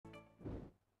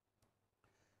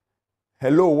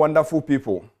Hello, wonderful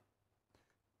people.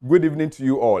 Good evening to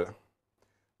you all.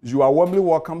 You are warmly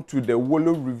welcome to the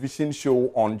Wolo Revision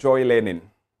Show on Joylearning.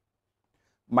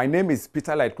 My name is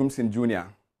Peter Koomson Jr.,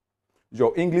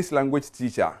 your English language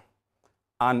teacher.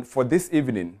 And for this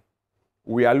evening,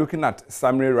 we are looking at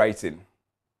summary writing.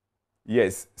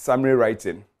 Yes, summary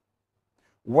writing.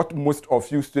 What most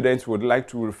of you students would like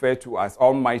to refer to as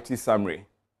almighty summary.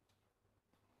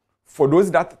 For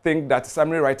those that think that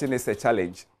summary writing is a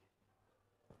challenge,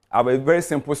 I have a very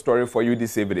simple story for you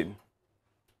this evening.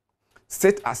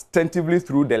 Sit attentively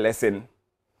through the lesson,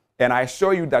 and I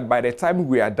assure you that by the time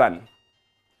we are done,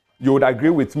 you would agree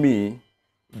with me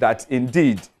that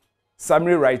indeed,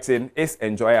 summary writing is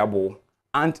enjoyable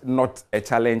and not a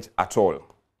challenge at all.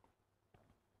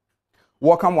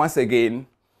 Welcome once again,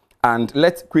 and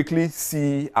let's quickly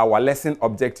see our lesson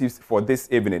objectives for this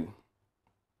evening.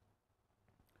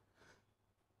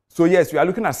 So yes, we are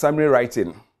looking at summary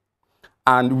writing.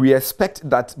 And we expect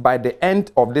that by the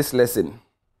end of this lesson,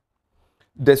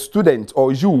 the student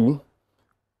or you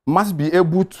must be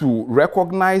able to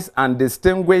recognize and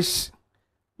distinguish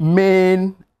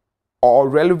main or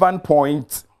relevant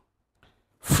points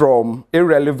from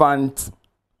irrelevant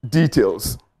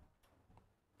details.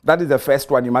 That is the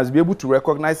first one. You must be able to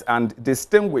recognize and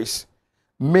distinguish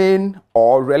main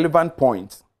or relevant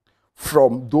points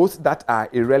from those that are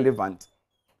irrelevant.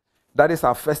 That is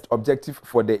our first objective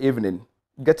for the evening.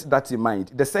 Get that in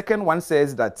mind. The second one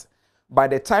says that by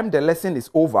the time the lesson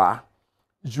is over,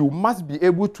 you must be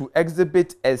able to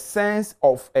exhibit a sense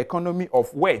of economy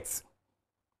of words.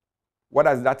 What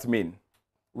does that mean?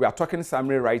 We are talking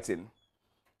summary writing,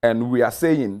 and we are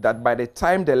saying that by the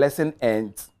time the lesson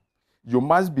ends, you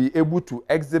must be able to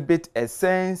exhibit a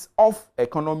sense of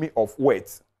economy of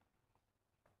words.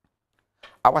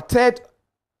 Our third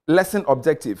lesson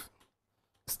objective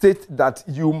states that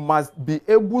you must be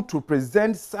able to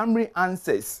present summary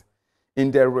answers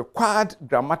in the required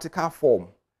grammatical form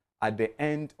at the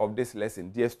end of this lesson,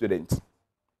 dear students.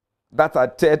 That's our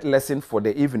third lesson for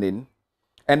the evening.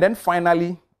 And then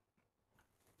finally,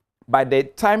 by the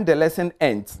time the lesson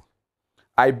ends,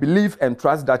 I believe and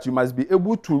trust that you must be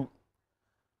able to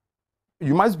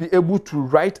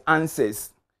write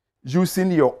answers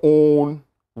using your own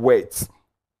words.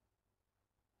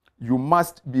 You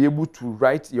must be able to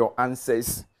write your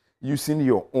answers using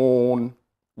your own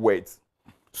words.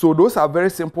 So those are very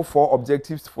simple 4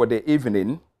 objectives for the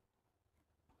evening.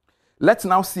 Let's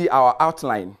now see our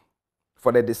outline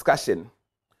for the discussion.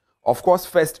 Of course,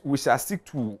 first, we shall seek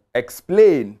to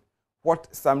explain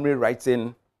what summary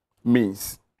writing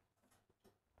means.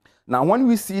 Now, when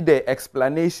we see the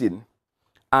explanation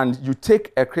and you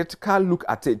take a critical look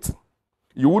at it,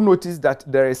 you will notice that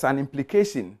there is an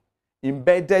implication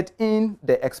embedded in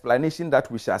the explanation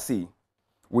that we shall see.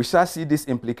 We shall see this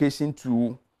implication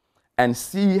too and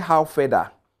see how further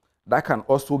that can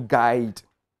also guide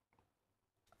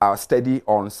our study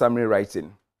on summary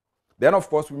writing. Then, of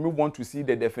course, we move on to see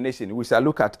the definition. We shall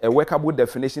look at a workable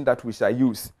definition that we shall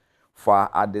use for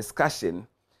our discussion,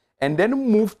 and then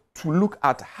move to look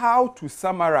at how to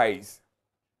summarize.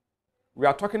 We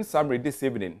are talking summary this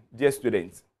evening, dear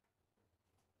students.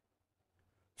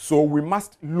 So we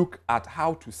must look at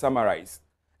how to summarize,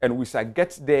 and we shall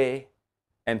get there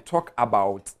and talk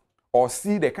about or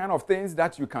see the kind of things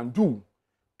that you can do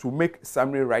to make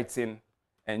summary writing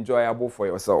enjoyable for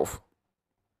yourself.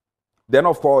 Then,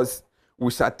 of course,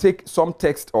 we shall take some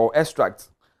text or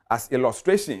extracts as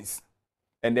illustrations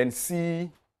and then see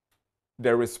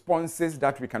the responses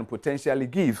that we can potentially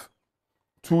give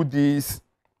to these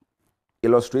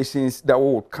illustrations that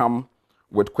will come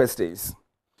with questions.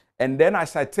 And then I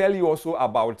shall tell you also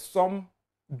about some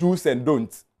do's and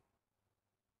don'ts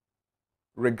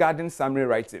regarding summary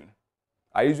writing.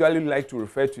 I usually like to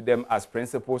refer to them as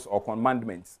principles or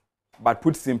commandments. But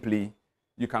put simply,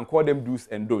 you can call them do's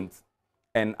and don'ts.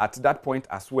 And at that point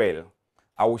as well,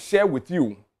 I will share with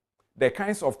you the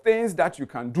kinds of things that you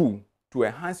can do to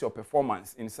enhance your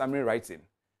performance in summary writing.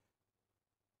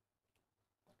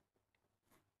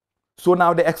 So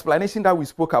now the explanation that we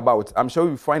spoke about, I'm sure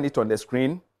you find it on the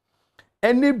screen.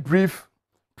 Any brief,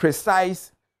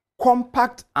 precise,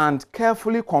 compact, and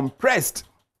carefully compressed,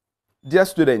 dear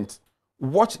student,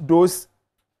 watch those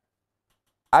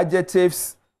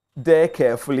adjectives there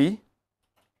carefully.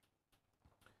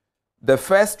 The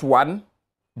first one,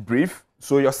 brief.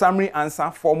 So your summary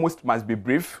answer foremost must be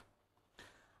brief.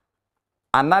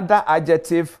 Another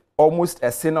adjective, almost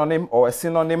a synonym or a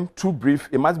synonym to brief,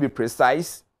 it must be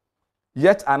precise.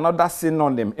 Yet another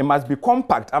synonym, it must be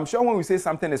compact. I'm sure when we say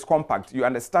something is compact, you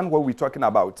understand what we're talking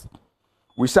about.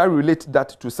 We shall relate that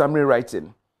to summary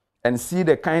writing and see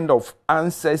the kind of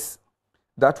answers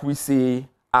that we say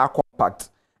are compact.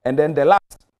 And then the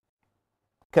last,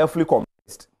 carefully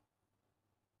compressed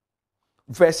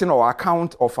version or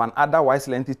account of an otherwise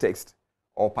lengthy text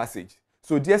or passage.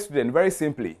 So dear student, very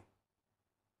simply,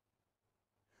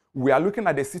 we are looking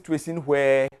at the situation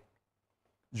where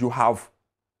you have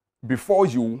before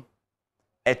you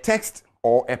a text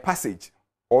or a passage,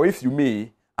 or if you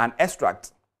may, an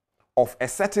extract of a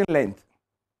certain length.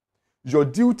 Your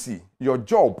duty, your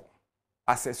job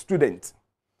as a student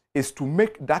is to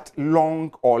make that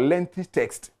long or lengthy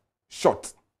text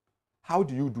short. How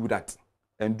do you do that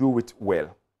and do it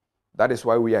well? That is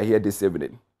why we are here this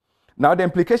evening. Now, the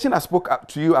implication I spoke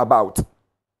to you about.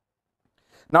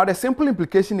 Now, the simple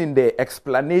implication in the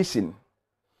explanation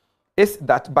is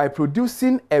that by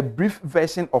producing a brief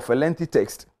version of a lengthy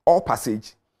text or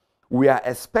passage, we are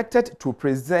expected to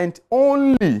present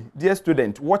only, dear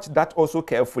student, watch that also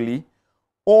carefully,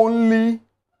 only,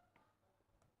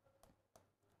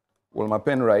 will my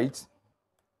pen write?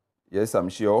 Yes, I'm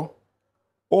sure.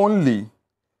 Only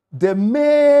the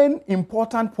main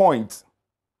important point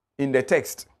in the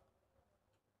text.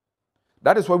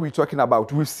 That is what we're talking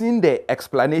about. We've seen the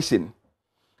explanation,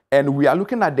 and we are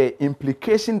looking at the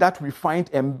implication that we find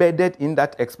embedded in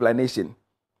that explanation.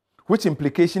 Which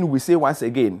implication, we say once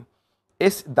again,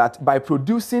 is that by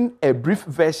producing a brief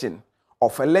version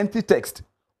of a lengthy text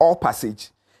or passage,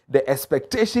 the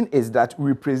expectation is that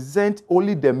we present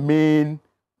only the main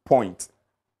point.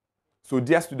 So,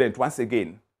 dear student, once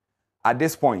again, at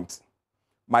this point,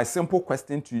 my simple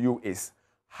question to you is,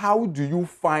 how do you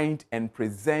find and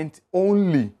present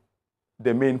only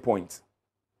the main point?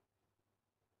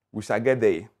 We shall get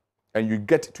there, and you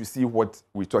get to see what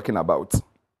we're talking about.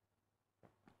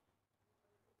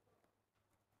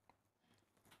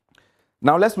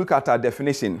 Now, let's look at our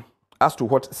definition as to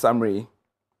what summary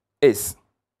is.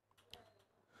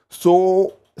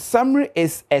 So, summary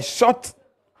is a short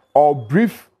or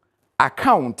brief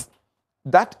account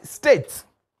that states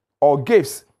or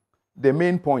gives the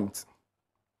main point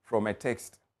from a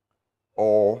text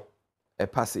or a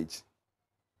passage.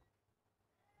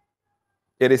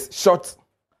 It is short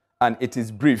and it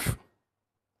is brief.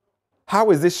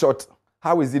 How is it short?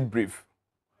 How is it brief?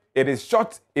 It is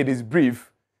short, it is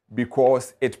brief,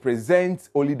 because it presents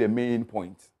only the main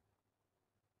point.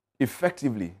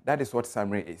 Effectively, that is what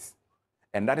summary is.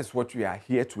 And that is what we are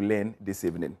here to learn this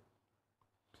evening.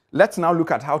 Let's now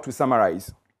look at how to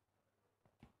summarize.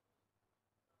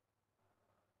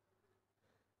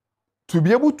 To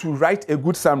be able to write a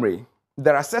good summary,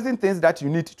 there are certain things that you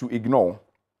need to ignore.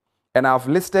 And I've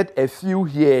listed a few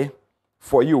here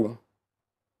for you.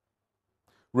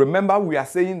 Remember, we are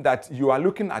saying that you are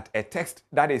looking at a text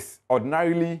that is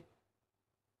ordinarily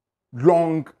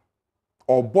long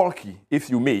or bulky, if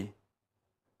you may.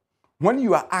 When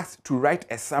you are asked to write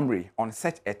a summary on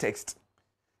such a text,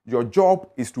 your job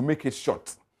is to make it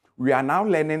short. We are now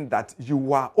learning that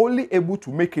you are only able to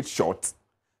make it short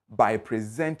by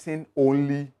presenting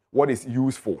only what is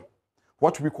useful,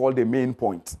 what we call the main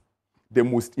point, the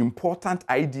most important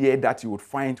idea that you would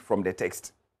find from the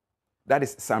text. That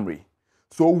is summary.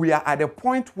 So we are at a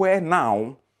point where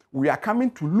now we are coming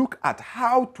to look at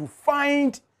how to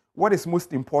find what is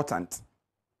most important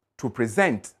to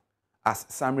present as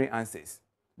summary answers.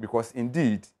 Because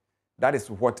indeed, that is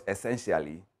what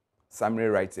essentially summary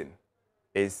writing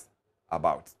is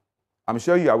about. I'm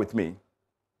sure you are with me.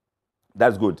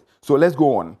 That's good. So let's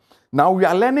go on. Now we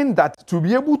are learning that to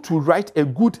be able to write a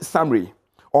good summary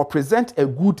or present a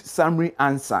good summary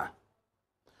answer,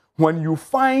 when you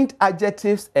find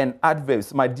adjectives and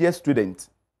adverbs, my dear student,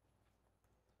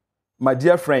 my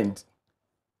dear friend,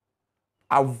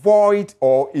 avoid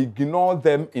or ignore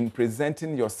them in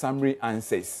presenting your summary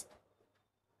answers.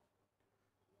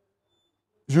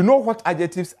 You know what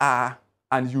adjectives are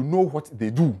and you know what they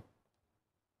do.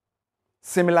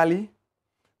 Similarly,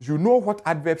 you know what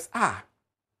adverbs are.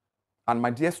 And my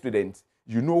dear student,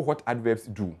 you know what adverbs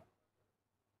do.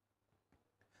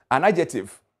 An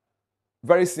adjective,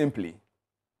 very simply,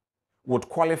 would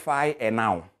qualify a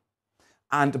noun.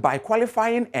 And by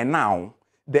qualifying a noun,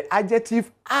 the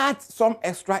adjective adds some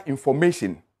extra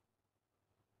information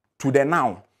to the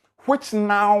noun, which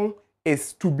now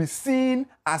is to be seen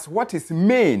as what is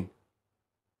main.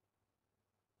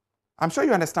 I'm sure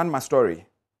you understand my story.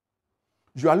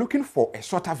 You are looking for a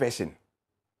shorter version.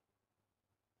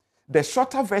 The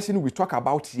shorter version we talk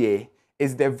about here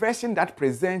is the version that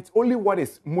presents only what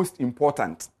is most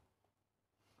important.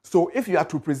 So if you are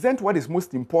to present what is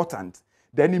most important,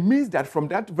 then it means that from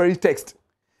that very text,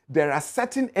 there are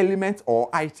certain elements or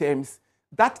items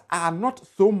that are not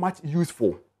so much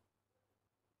useful.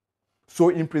 So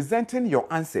in presenting your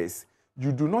answers,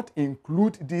 you do not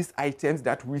include these items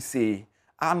that we say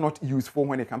are not useful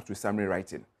when it comes to summary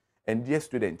writing. And dear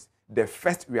students, the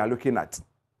first we are looking at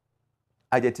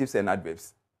adjectives and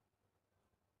adverbs.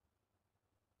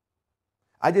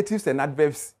 Adjectives and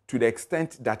adverbs, to the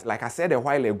extent that, like I said a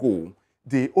while ago,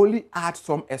 they only add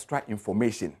some extra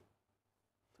information.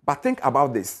 But think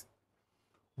about this.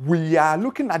 We are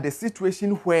looking at the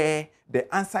situation where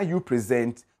the answer you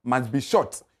present must be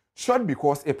short. Short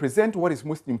because it presents what is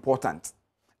most important.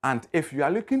 And if you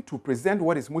are looking to present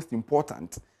what is most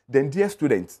important, then dear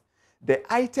students,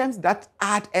 the items that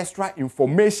add extra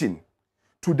information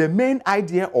to the main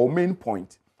idea or main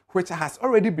point, which has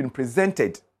already been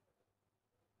presented,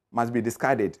 must be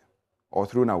discarded or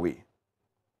thrown away.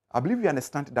 I believe you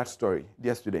understand that story,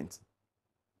 dear students.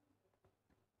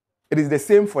 It is the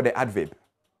same for the adverb.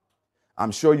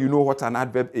 I'm sure you know what an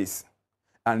adverb is,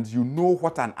 and you know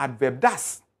what an adverb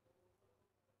does.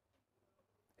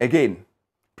 Again,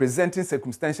 presenting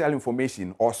circumstantial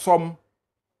information or some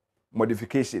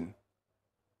modification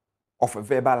of a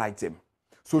verbal item.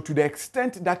 So to the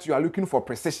extent that you are looking for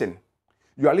precision,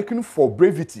 you are looking for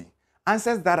brevity,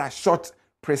 answers that are short,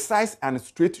 precise, and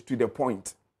straight to the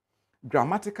point,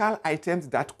 grammatical items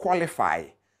that qualify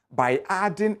by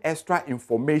adding extra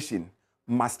information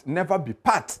must never be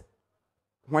part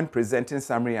when presenting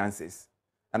summary answers.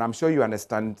 And I'm sure you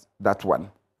understand that one.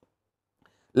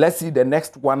 Let's see the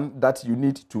next one that you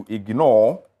need to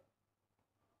ignore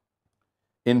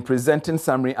in presenting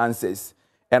summary answers.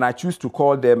 And I choose to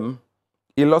call them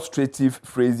illustrative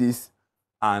phrases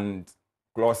and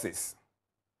clauses.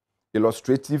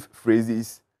 Illustrative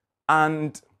phrases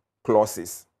and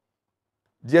clauses.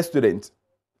 Dear student,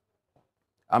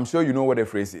 I'm sure you know what a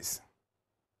phrase is.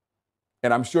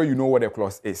 And I'm sure you know what a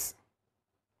clause is.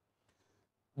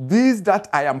 These that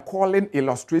I am calling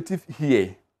illustrative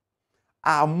here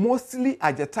are mostly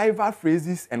adjectival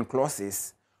phrases and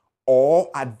clauses or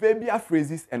adverbial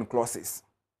phrases and clauses.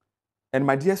 And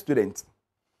my dear student,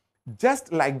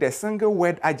 just like the single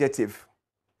word adjective,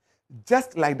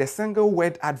 just like the single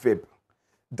word adverb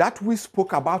that we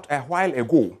spoke about a while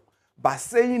ago, by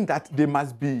saying that they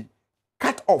must be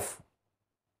cut off,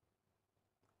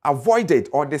 avoided,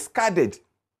 or discarded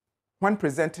when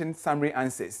presenting summary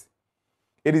answers,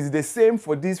 it is the same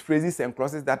for these phrases and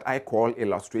clauses that I call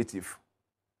illustrative.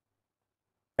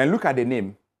 And look at the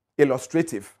name,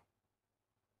 illustrative.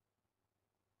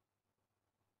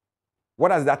 What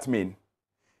does that mean?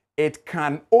 It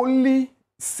can only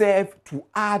serve to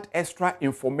add extra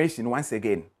information once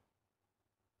again.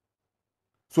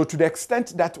 So to the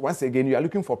extent that, once again, you are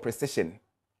looking for precision,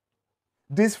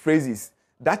 these phrases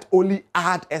that only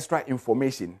add extra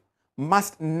information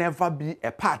must never be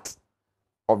a part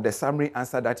of the summary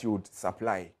answer that you would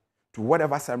supply to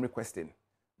whatever summary question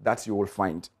that you will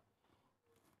find.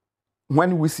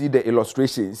 When we see the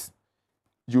illustrations,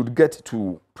 you'd get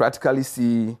to practically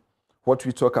see what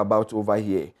we talk about over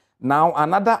here. Now,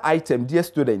 another item, dear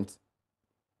student,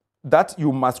 that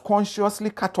you must consciously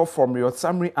cut off from your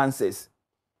summary answers: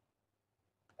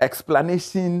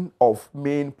 explanation of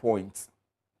main points.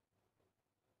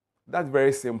 That's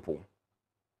very simple.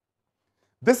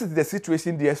 This is the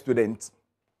situation, dear students,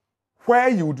 where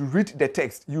you would read the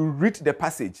text, you read the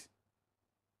passage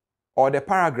or the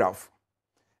paragraph,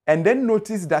 and then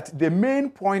notice that the main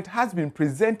point has been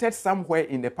presented somewhere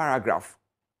in the paragraph.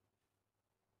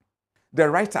 The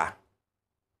writer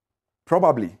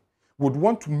probably would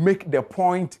want to make the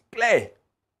point clear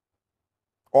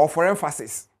or for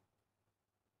emphasis.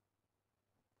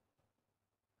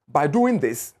 By doing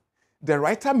this, the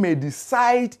writer may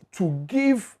decide to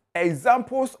give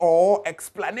examples or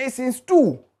explanations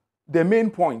to the main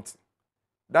point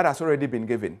that has already been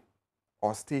given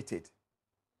or stated.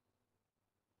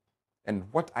 And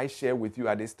what I share with you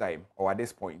at this time or at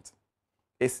this point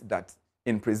is that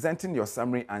in presenting your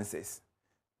summary answers,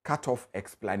 cut off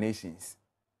explanations,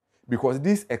 because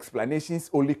these explanations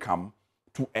only come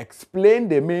to explain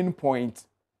the main point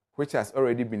which has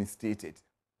already been stated.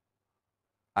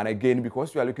 And again,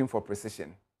 because you are looking for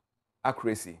precision,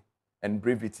 accuracy, and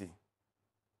brevity,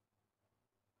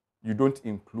 you don't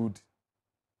include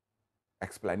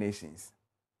explanations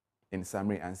in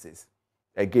summary answers.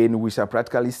 Again, we shall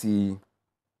practically see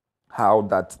how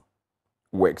that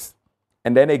works.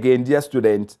 And then again, dear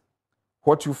student,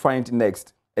 what you find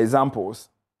next, examples.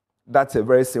 That's a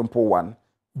very simple one.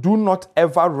 Do not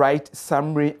ever write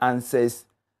summary answers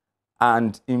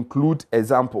and include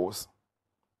examples.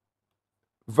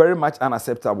 Very much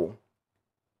unacceptable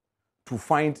to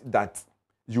find that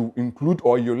you include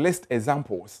or you list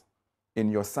examples in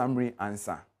your summary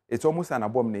answer. It's almost an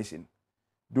abomination.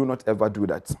 Do not ever do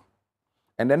that.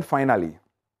 And then finally,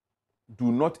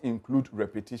 do not include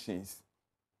repetitions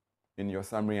in your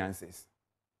summary answers.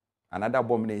 Another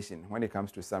abomination when it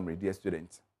comes to summary, dear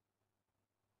students.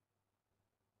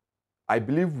 I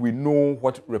believe we know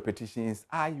what repetitions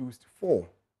are used for,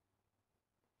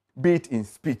 be it in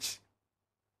speech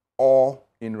or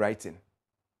in writing.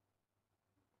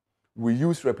 We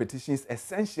use repetitions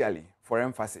essentially for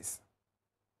emphasis.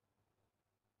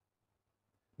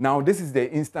 Now, this is the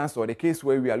instance or the case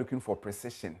where we are looking for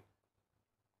precision.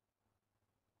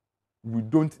 We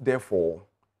don't, therefore,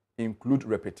 include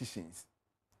repetitions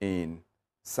in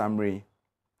summary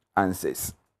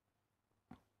answers.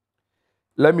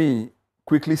 Let me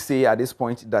quickly say at this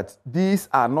point that these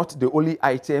are not the only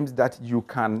items that you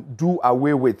can do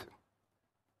away with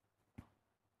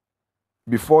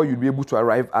before you'll be able to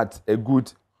arrive at a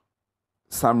good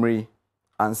summary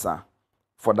answer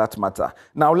for that matter.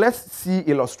 Now let's see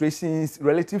illustrations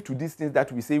relative to these things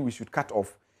that we say we should cut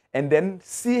off, and then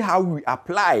see how we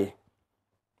apply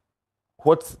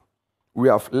what we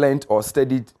have learned or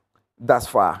studied thus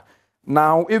far.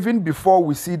 Now, even before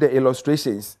we see the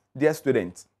illustrations, dear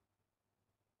students,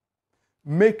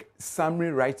 make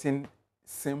summary writing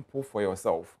simple for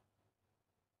yourself.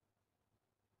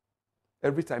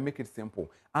 Every time, make it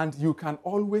simple. And you can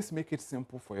always make it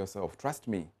simple for yourself. Trust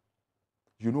me.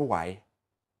 You know why?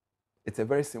 It's a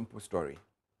very simple story.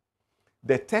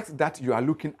 The text that you are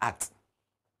looking at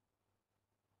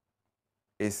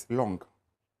is long,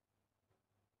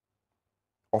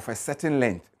 of a certain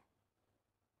length.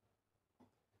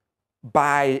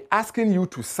 By asking you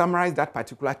to summarize that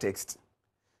particular text,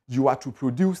 you are to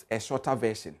produce a shorter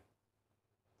version.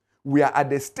 We are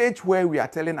at the stage where we are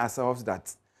telling ourselves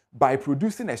that by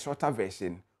producing a shorter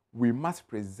version, we must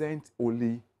present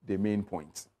only the main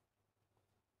points.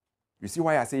 You see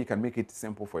why I say you can make it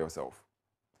simple for yourself?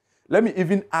 Let me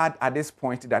even add at this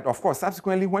point that, of course,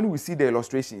 subsequently, when we see the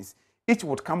illustrations, each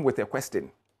would come with a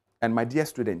question. And my dear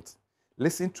student,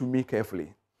 listen to me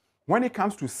carefully. When it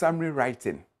comes to summary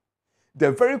writing,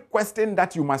 the very question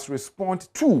that you must respond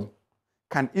to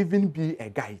can even be a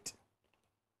guide.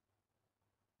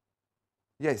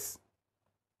 Yes.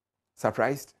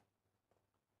 Surprised?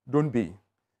 Don't be.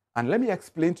 And let me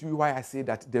explain to you why I say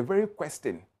that the very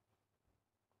question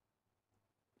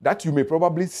that you may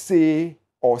probably say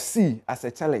or see as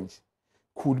a challenge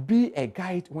could be a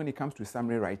guide when it comes to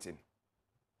summary writing.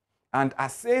 And I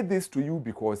say this to you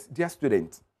because, dear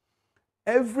student,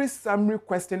 every summary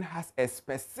question has a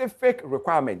specific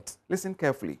requirement. Listen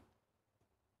carefully.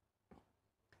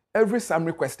 Every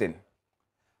summary question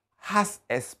has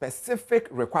a specific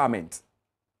requirement.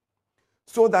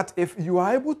 So that if you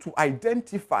are able to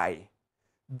identify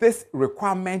this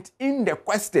requirement in the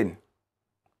question,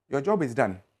 your job is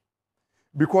done.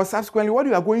 Because subsequently, what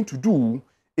you are going to do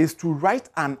is to write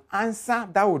an answer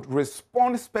that would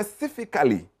respond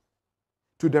specifically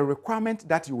to the requirement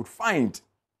that you would find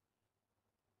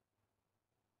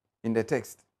in the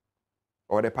text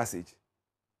or the passage.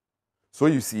 So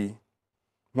you see,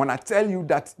 when I tell you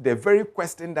that the very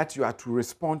question that you are to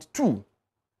respond to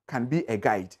can be a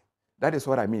guide, that is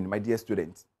what I mean, my dear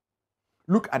students.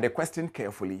 Look at the question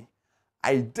carefully.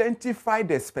 Identify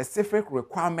the specific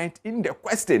requirement in the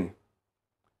question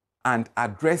and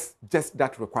address just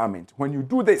that requirement. When you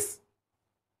do this,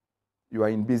 you are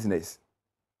in business.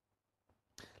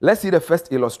 Let's see the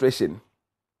first illustration,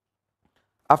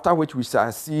 after which we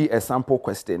shall see a sample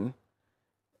question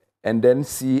and then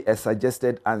see a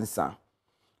suggested answer.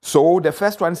 So the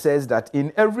first one says that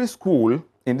in every school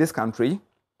in this country,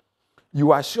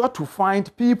 you are sure to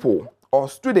find people or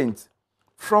students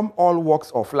from all walks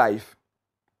of life.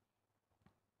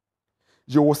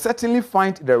 You will certainly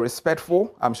find the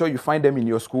respectful, I'm sure you find them in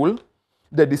your school,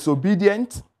 the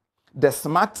disobedient, the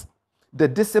smart, the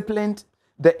disciplined,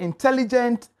 the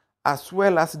intelligent, as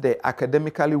well as the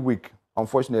academically weak.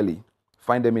 Unfortunately,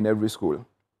 find them in every school.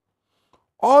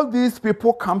 All these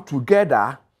people come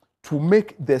together to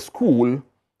make the school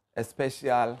a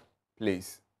special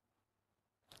place.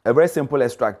 A very simple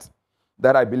extract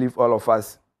that I believe all of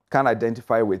us can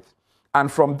identify with. And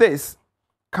from this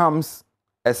comes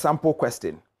a sample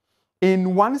question.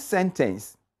 In one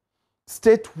sentence,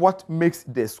 state what makes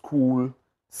the school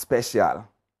special.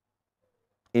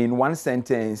 In one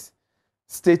sentence,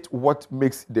 state what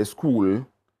makes the school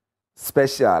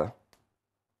special.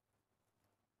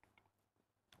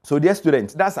 So, dear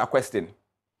students, that's our question.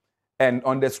 And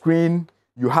on the screen,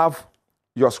 you have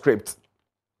your script.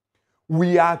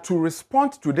 We are to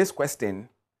respond to this question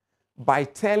by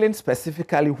telling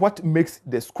specifically what makes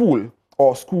the school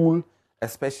or school a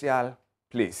special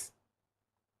place.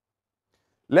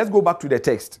 Let's go back to the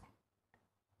text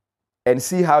and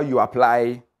see how you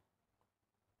apply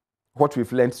what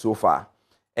we've learned so far.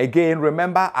 Again,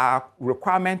 remember our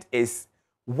requirement is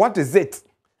what is it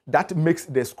that makes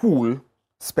the school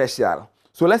special?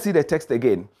 So let's see the text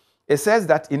again. It says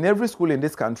that in every school in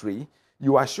this country,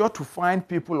 you are sure to find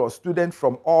people or students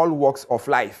from all walks of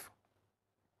life.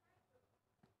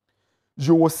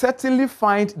 You will certainly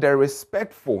find the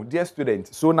respectful, dear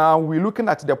students. So now we're looking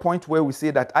at the point where we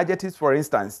say that adjectives, for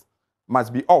instance,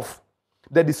 must be off.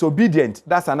 The disobedient,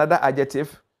 that's another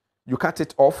adjective. You cut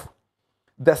it off.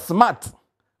 The smart,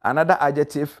 another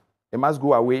adjective, it must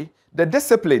go away. The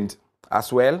disciplined,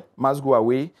 as well, must go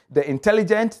away. The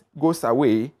intelligent goes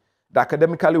away. The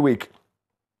academically weak,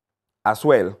 as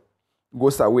well,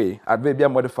 goes away. Adverbial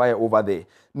modifier over there.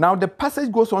 Now the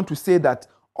passage goes on to say that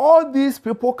all these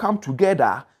people come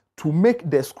together to make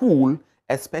the school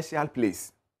a special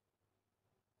place.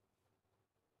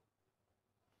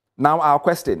 Now our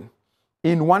question.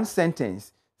 In one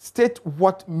sentence, state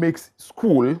what makes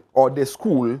school or the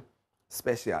school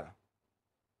special.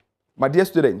 My dear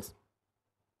students,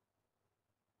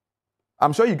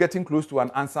 I'm sure you're getting close to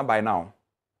an answer by now.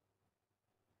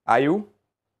 Are you?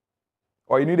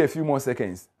 Or you need a few more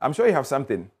seconds? I'm sure you have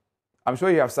something. I'm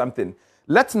sure you have something.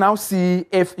 Let's now see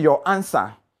if your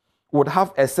answer would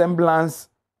have a semblance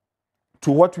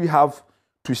to what we have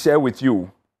to share with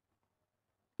you.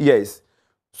 Yes.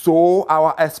 So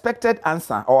our expected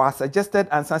answer or our suggested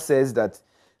answer says that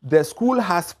the school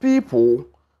has people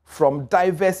from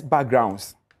diverse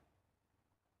backgrounds.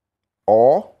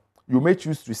 Or you may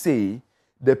choose to say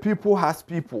the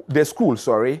school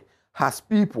has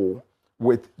people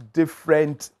with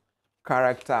different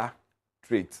character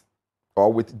traits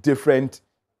or with different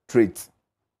traits.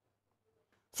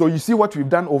 So you see what we've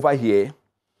done over here.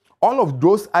 All of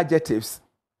those adjectives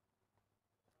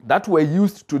that were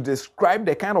used to describe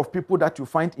the kind of people that you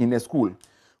find in a school,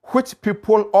 which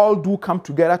people all do come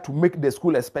together to make the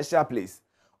school a special place.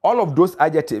 All of those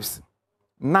adjectives,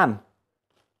 none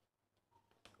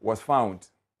was found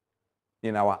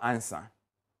in our answer.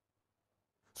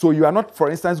 So you are not,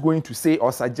 for instance, going to say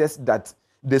or suggest that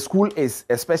the school is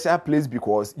a special place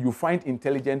because you find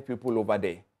intelligent people over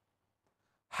there.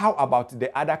 How about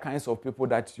the other kinds of people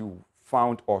that you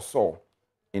found or saw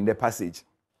in the passage?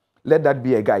 Let that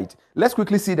be a guide. Let's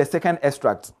quickly see the second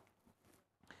extract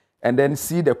and then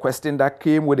see the question that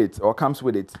came with it or comes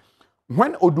with it.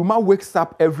 When Oduma wakes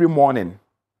up every morning,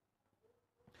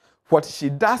 what she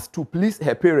does to please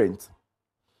her parents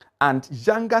and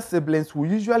younger siblings who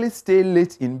usually stay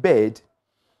late in bed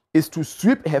is to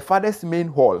sweep her father's main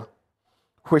hall,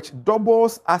 which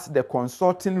doubles as the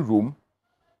consulting room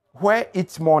where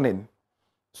each morning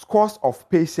scores of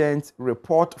patients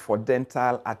report for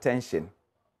dental attention.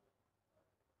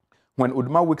 When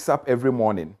Oduma wakes up every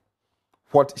morning,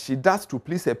 what she does to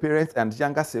please her parents and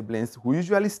younger siblings who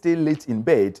usually stay late in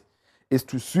bed is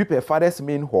to sweep her father's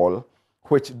main hall,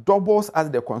 which doubles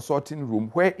as the consulting room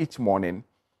where each morning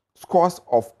scores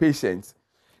of patients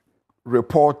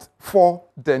report for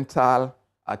dental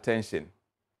attention.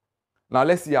 Now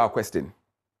let's see our question.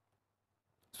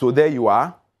 So there you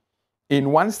are. In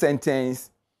one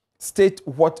sentence, state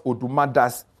what Oduma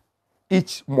does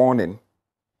each morning.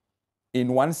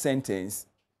 In one sentence,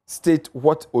 state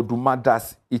what Oduma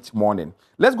does each morning.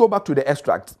 Let's go back to the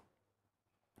extract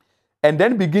and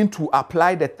then begin to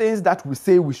apply the things that we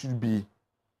say we should be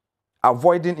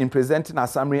avoiding in presenting our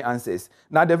summary answers.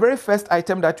 Now, the very first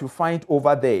item that you find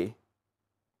over there,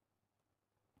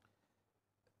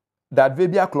 the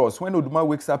adverbial clause, when Oduma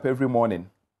wakes up every morning.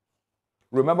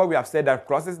 Remember, we have said that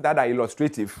clauses that are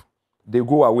illustrative, they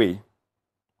go away.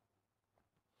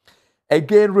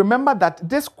 Again, remember that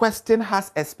this question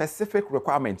has a specific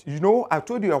requirement. You know, I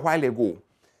told you a while ago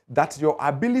that your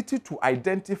ability to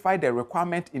identify the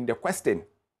requirement in the question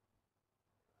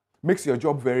makes your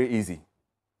job very easy.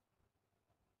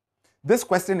 This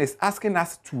question is asking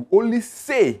us to only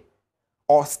say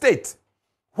or state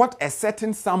what a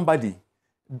certain somebody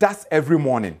does every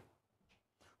morning.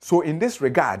 So in this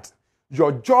regard,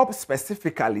 your job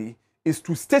specifically is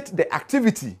to state the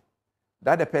activity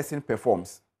that the person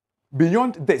performs.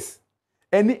 Beyond this,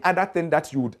 any other thing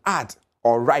that you would add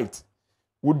or write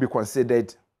would be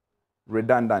considered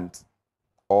redundant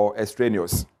or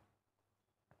extraneous.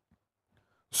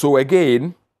 So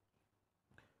again,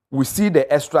 we see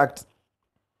the extract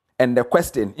and the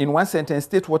question. In one sentence,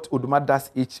 state what Oduma does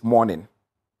each morning.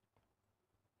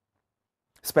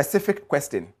 Specific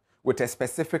question with a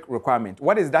specific requirement.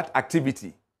 What is that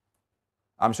activity?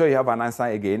 I'm sure you have an answer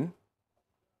again.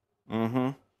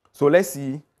 So let's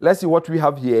see what we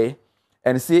have here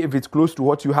and see if it's close to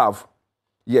what you have.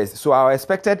 Yes, so our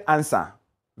expected answer,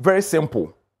 very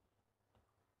simple.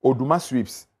 Oduma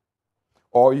sweeps.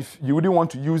 or if you wouldn't want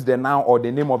to use the noun or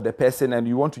the name of the person and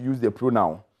you want to use the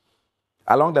pronoun,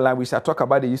 along the line, we shall talk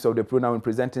about the use of the pronoun in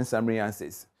presenting summary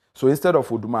answers. So instead of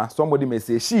Oduma, somebody may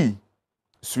say, she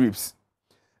sweeps.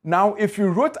 Now, if you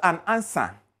wrote an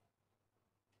answer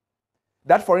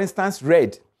that, for instance,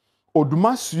 read,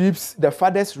 Oduma sweeps the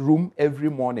father's room every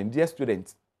morning, dear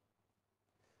students,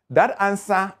 that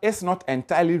answer is not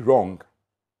entirely wrong,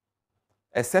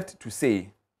 except to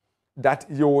say that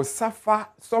you will suffer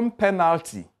some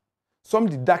penalty, some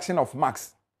deduction of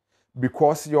marks,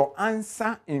 because your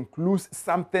answer includes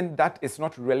something that is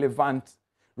not relevant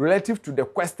relative to the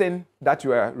question that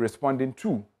you are responding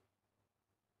to.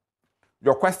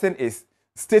 Your question is,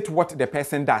 state what the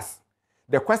person does.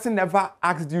 The question never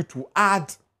asked you to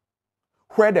add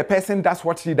where the person does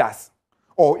what he does,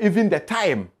 or even the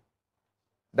time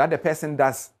that the person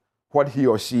does what he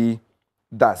or she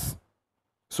does.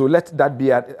 So let that be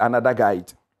another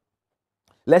guide.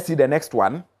 Let's see the next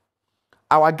one.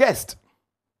 Our guest,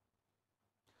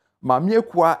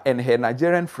 Mamiekwa and her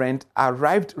Nigerian friend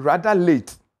arrived rather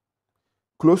late,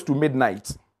 close to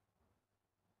midnight.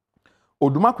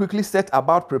 Oduma quickly set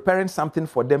about preparing something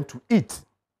for them to eat.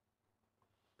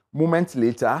 Moments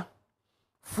later,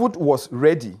 food was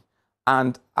ready,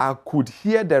 and I could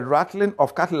hear the rattling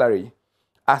of cutlery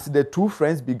as the two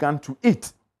friends began to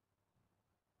eat.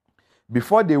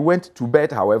 Before they went to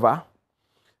bed, however,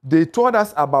 they told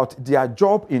us about their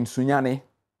job in Sunyani.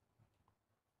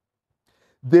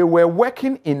 They were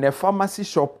working in a pharmacy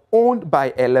shop owned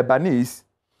by a Lebanese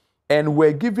and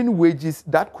were given wages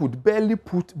that could barely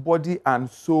put body and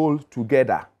soul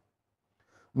together,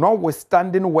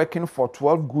 notwithstanding working for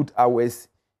 12 good hours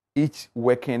each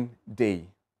working day.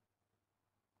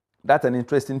 That's an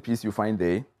interesting piece you find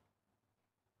there.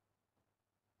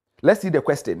 Let's see the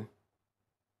question.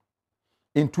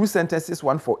 In 2 sentences,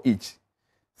 one for each,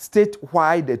 state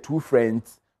why the two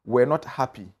friends were not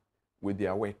happy with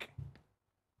their work.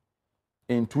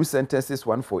 In 2 sentences,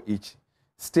 one for each,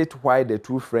 state why the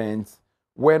two friends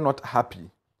were not happy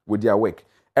with their work.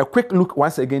 A quick look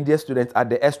once again, dear students, at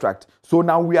the extract. So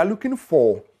now we are looking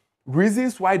for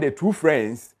reasons why the two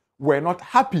friends were not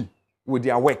happy with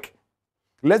their work.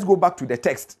 Let's go back to the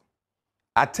text.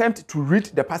 Attempt to read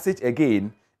the passage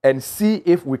again and see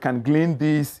if we can glean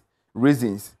these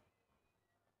reasons.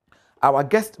 Our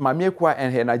guest, Mamiekwa,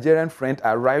 and her Nigerian friend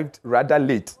arrived rather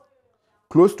late,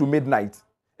 close to midnight.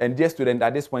 And dear student,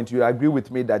 at this point, you agree with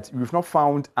me that we've not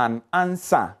found an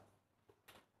answer.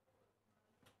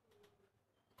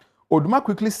 Oduma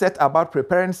quickly set about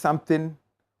preparing something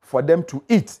for them to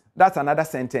eat. That's another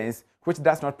sentence which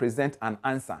does not present an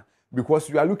answer, because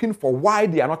you are looking for why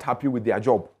they are not happy with their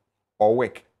job or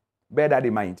work. Bear that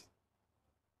in mind.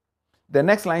 The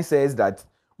next line says that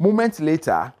moments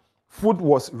later, food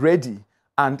was ready,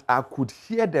 and I could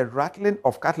hear the rattling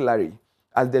of cutlery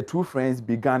as the two friends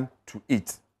began to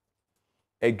eat.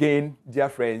 Again, dear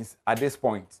friends, at this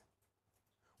point,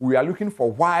 we are looking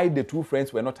for why the two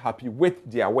friends were not happy with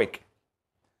their work.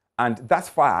 And thus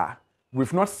far,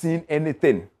 we've not seen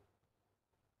anything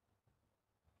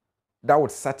that would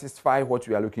satisfy what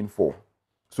we are looking for.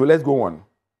 So let's go on.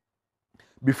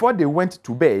 Before they went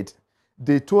to bed,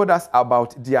 they told us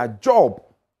about their job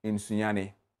in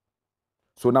Sunyani.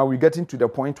 So now we're getting to the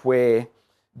point where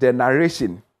the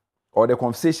narration or the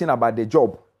conversation about the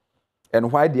job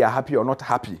and why they are happy or not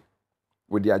happy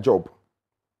with their job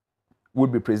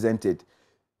would be presented.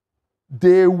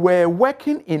 They were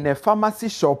working in a pharmacy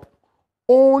shop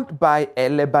owned by a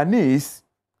Lebanese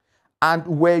and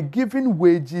were given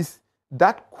wages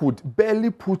that could barely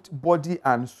put body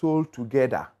and soul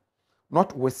together,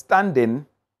 notwithstanding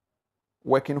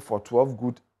working for 12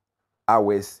 good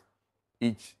hours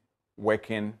each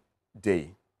working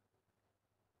day.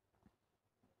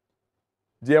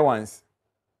 Dear ones,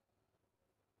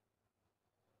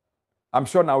 I'm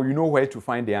sure now you know where to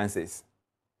find the answers.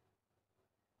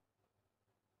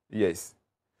 Yes.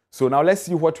 So now let's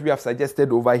see what we have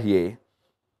suggested over here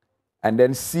and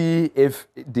then see if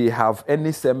they have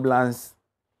any semblance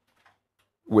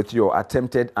with your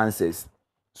attempted answers.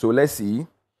 So let's see.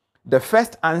 The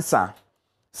first answer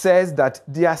says that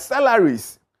their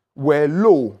salaries were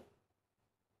low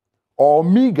or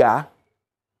meager,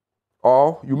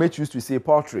 or you may choose to say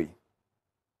paltry.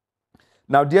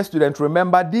 Now, dear students,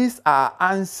 remember these are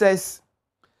answers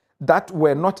that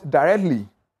were not directly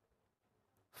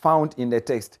found in the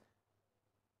text.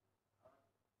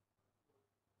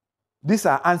 These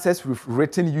are answers we've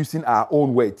written using our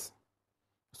own words.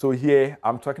 So here,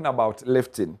 I'm talking about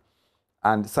lifting,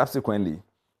 and subsequently,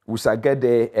 we shall get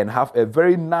there and have a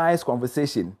very nice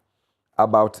conversation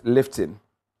about lifting.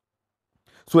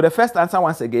 So the first answer,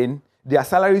 once again, Their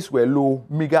salaries were low,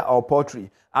 meager, or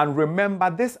paltry. And remember,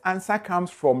 this answer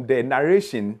comes from the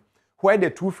narration where the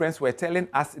two friends were telling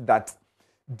us that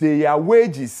their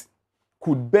wages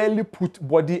could barely put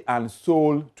body and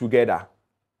soul together.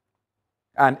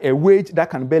 And a wage that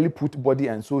can barely put body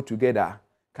and soul together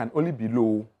can only be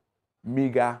low,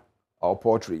 meager, or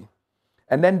paltry.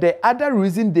 And then the other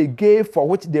reason they gave for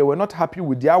which they were not happy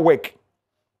with their work,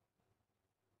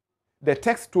 the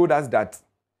text told us that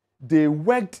they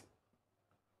worked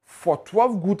for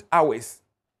 12 good hours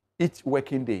each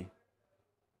working day.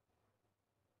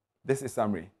 This is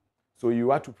summary. So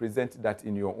you are to present that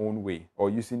in your own way or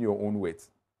using your own words.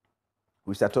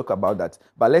 We shall talk about that.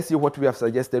 But let's see what we have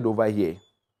suggested over here.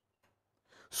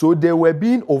 So they were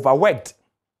being overworked.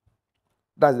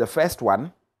 That's the first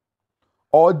one.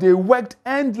 Or they worked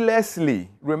endlessly.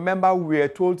 Remember, we are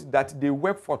told that they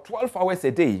work for 12 hours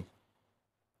a day.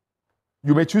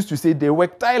 You may choose to say they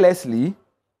work tirelessly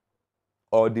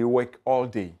or they work all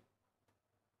day.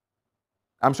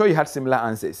 I'm sure you had similar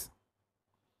answers.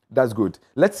 That's good.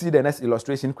 Let's see the next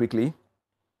illustration quickly.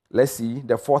 Let's see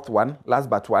the fourth one, last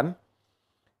but one.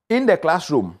 In the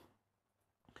classroom,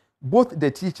 both the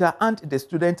teacher and the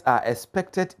student are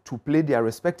expected to play their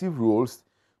respective roles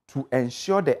to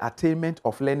ensure the attainment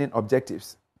of learning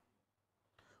objectives.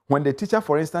 When the teacher,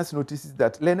 for instance, notices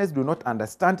that learners do not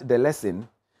understand the lesson,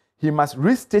 he must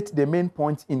restate the main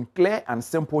points in clear and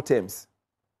simple terms.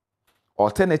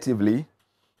 Alternatively,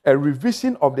 a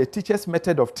revision of the teacher's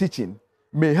method of teaching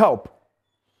may help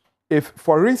if,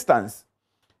 for instance,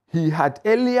 he had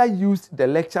earlier used the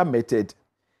lecture method,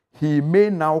 he may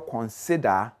now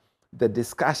consider the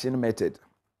discussion method.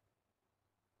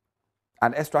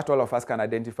 An extract all of us can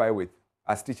identify with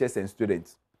as teachers and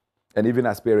students, and even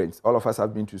as parents. All of us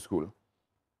have been to school.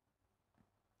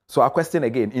 So our question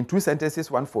again, in 2 sentences,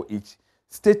 one for each,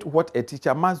 state what a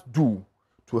teacher must do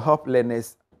to help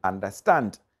learners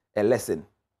understand a lesson.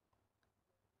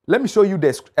 Let me show you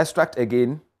the extract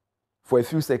again for a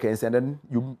few seconds, and then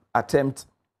you attempt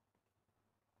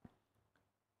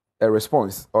a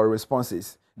response or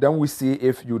responses. Then we see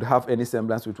if you'd have any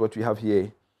semblance with what we have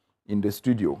here in the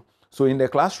studio. So in the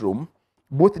classroom,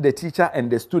 both the teacher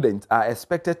and the student are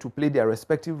expected to play their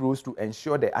respective roles to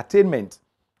ensure the attainment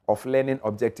of learning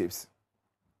objectives.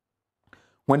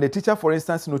 When the teacher, for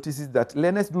instance, notices that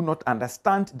learners do not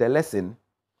understand the lesson,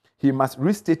 he must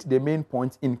restate the main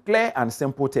points in clear and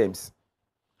simple terms.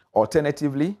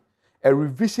 Alternatively, a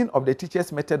revision of the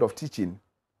teacher's method of teaching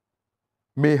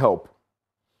may help.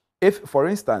 If, for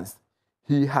instance,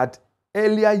 he had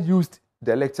earlier used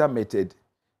the lecture method,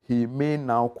 he may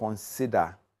now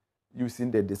consider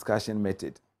using the discussion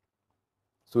method.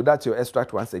 So that's your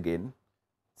extract once again.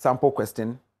 Sample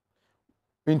question.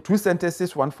 In 2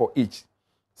 sentences, one for each,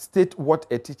 state what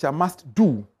a teacher must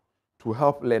do to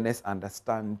help learners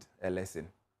understand a lesson.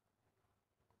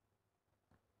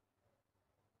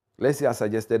 Let's see our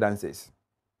suggested answers.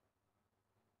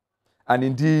 And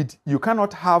indeed, you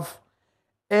cannot have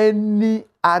any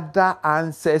other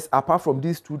answers apart from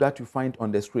these 2 that you find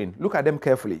on the screen. Look at them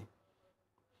carefully.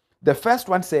 The first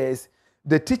one says,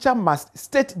 the teacher must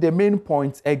state the main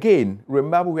points again.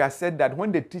 Remember, we have said that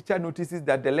when the teacher notices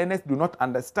that the learners do not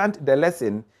understand the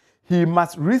lesson, he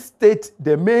must restate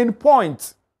the main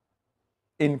points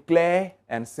in clear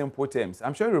and simple terms.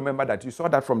 I'm sure you remember that. You saw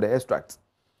that from the extract.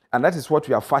 And that is what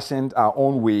we have fashioned our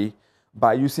own way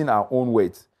by using our own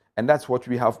words. And that's what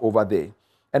we have over there.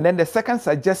 And then the second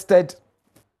suggested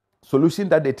solution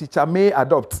that the teacher may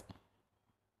adopt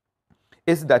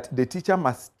is that the teacher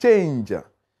must change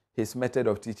his method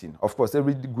of teaching. Of course,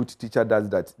 every good teacher does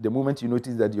that. The moment you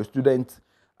notice that your students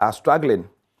are struggling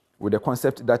with the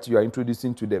concept that you are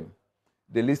introducing to them,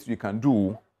 the least you can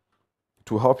do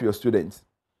to help your students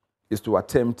is to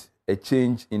attempt a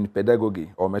change in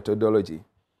pedagogy or methodology.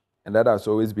 And that has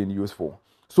always been useful.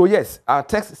 So yes, our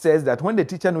text says that when the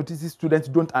teacher notices students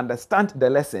don't understand the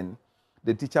lesson,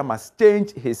 the teacher must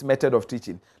change his method of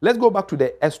teaching. Let's go back to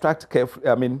the extract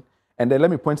carefully, and then let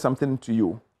me point something to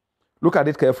you. Look at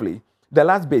it carefully. The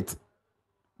last bit.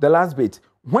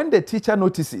 When the teacher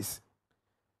notices,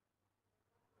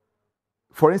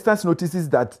 for instance, notices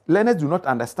that learners do not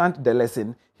understand the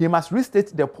lesson, he must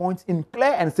restate the points in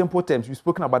clear and simple terms. We've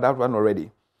spoken about that one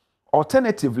already.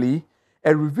 Alternatively,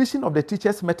 a revision of the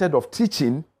teacher's method of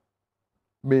teaching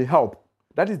may help.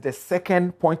 That is the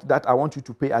second point that I want you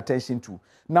to pay attention to.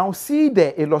 Now, see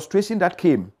the illustration that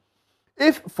came.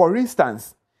 If, for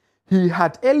instance, he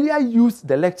had earlier used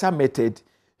the lecture method,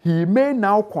 he may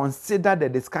now consider the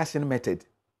discussion method.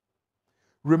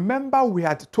 Remember, we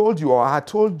had told you, or I had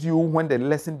told you when the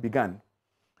lesson began,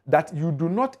 that you do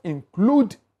not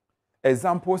include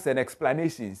examples and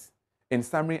explanations in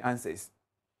summary answers.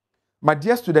 My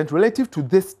dear student, relative to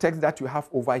this text that you have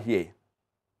over here,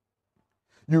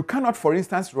 you cannot, for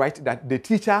instance, write that the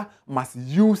teacher must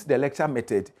use the lecture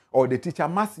method or the teacher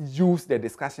must use the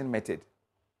discussion method.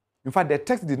 In fact, the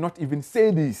text did not even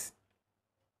say this.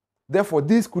 Therefore,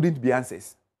 these couldn't be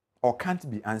answers or can't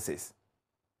be answers.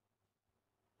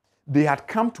 They had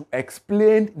come to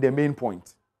explain the main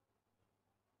point.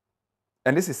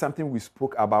 And this is something we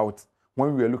spoke about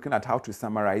when we were looking at how to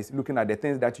summarize, looking at the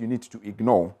things that you need to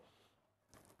ignore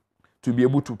to be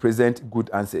able to present good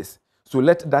answers. So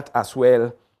let that as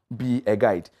well be a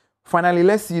guide. Finally,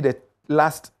 let's see the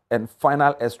last and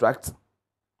final extract.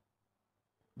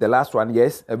 The last one,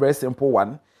 yes, a very simple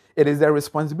one. It is the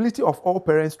responsibility of all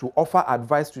parents to offer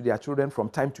advice to their children from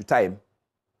time to time.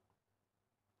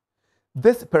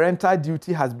 This parental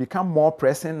duty has become more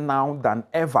pressing now than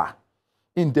ever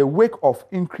in the wake of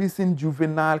increasing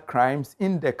juvenile crimes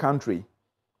in the country,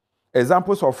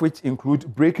 examples of which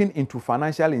include breaking into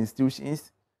financial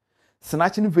institutions,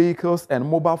 snatching vehicles and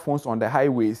mobile phones on the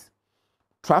highways,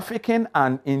 trafficking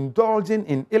and indulging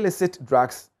in illicit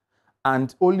drugs,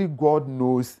 and only God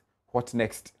knows what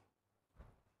next.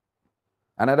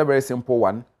 Another very simple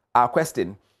one. Our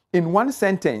question. In one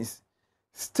sentence,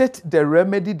 state the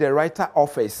remedy the writer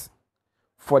offers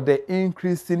for the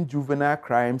increasing juvenile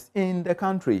crimes in the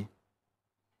country.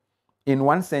 In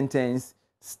one sentence,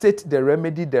 state the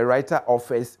remedy the writer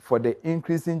offers for the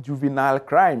increasing juvenile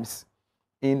crimes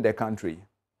in the country.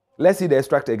 Let's see the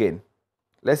extract again.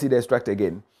 Let's see the extract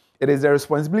again. It is the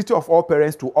responsibility of all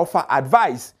parents to offer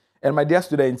advice. And my dear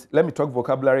students, let me talk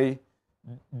vocabulary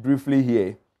briefly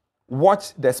here.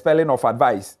 Watch the spelling of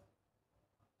advice.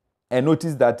 And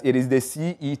notice that it is the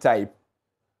CE type.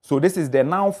 So this is the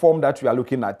noun form that we are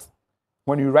looking at.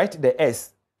 When you write the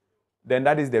S, then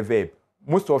that is the verb.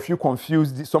 Most of you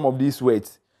confuse some of these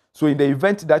words. So in the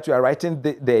event that you are writing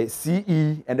the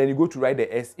CE and then you go to write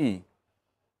the SE,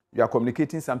 you are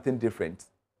communicating something different.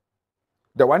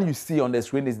 The one you see on the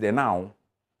screen is the noun.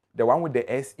 The one with the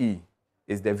SE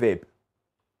is the verb.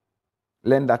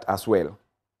 Learn that as well.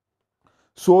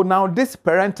 So now this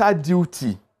parental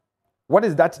duty, what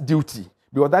is that duty?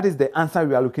 Because that is the answer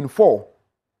we are looking for.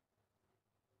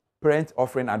 Parents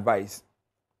offering advice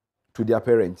to their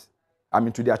parents.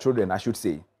 To their children, I should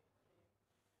say.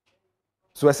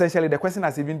 So essentially, the question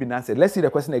has even been answered. Let's see the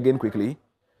question again quickly.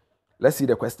 Let's see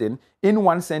the question. In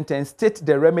one sentence, state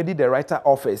the remedy the writer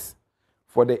offers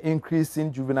for the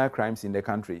increasing juvenile crimes in the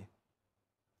country.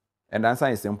 And the answer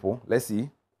is simple. Let's see.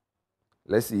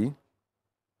 Let's see.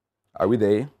 Are we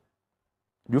there? Do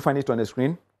you find it on the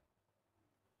screen?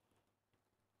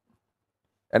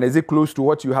 And is it close to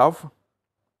what you have?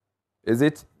 Is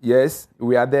it? Yes,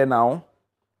 we are there now.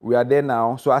 We are there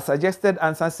now. So our suggested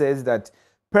answer says that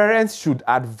parents should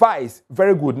advise.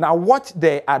 Very good. Now watch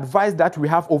the advice that we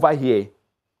have over here.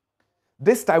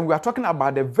 This time we are talking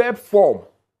about the verb form.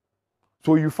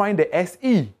 So you find the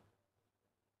SE.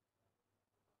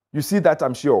 You see that,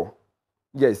 I'm sure.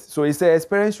 Yes. So it says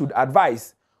parents should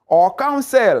advise or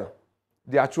counsel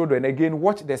their children. Again,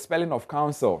 watch the spelling of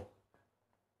counsel,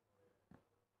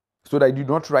 so that you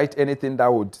do not write anything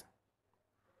that would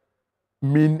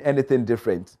mean anything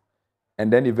different.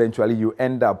 And then eventually you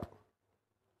end up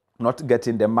not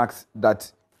getting the marks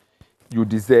that you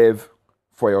deserve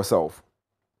for yourself.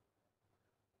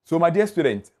 So my dear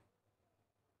student,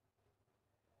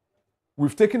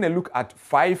 we've taken a look at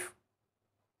 5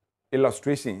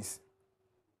 illustrations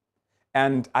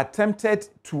and attempted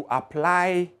to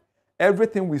apply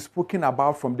everything we've spoken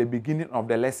about from the beginning of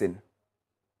the lesson.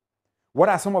 What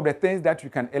are some of the things that you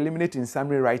can eliminate in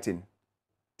summary writing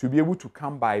to be able to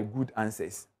come by good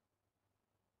answers?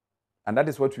 And that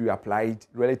is what we applied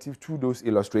relative to those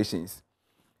illustrations.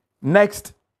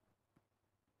 Next,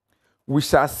 we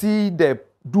shall see the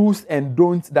do's and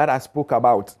don'ts that I spoke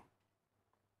about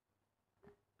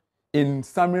in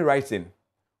summary writing.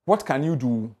 What can you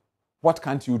do? What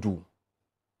can't you do?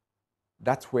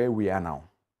 That's where we are now.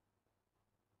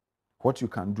 What you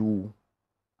can do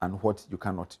and what you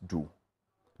cannot do.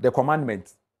 The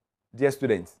commandment, dear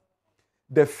students.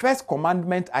 The first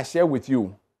commandment I share with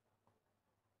you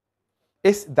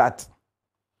is that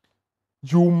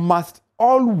you must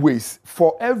always,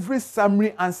 for every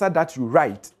summary answer that you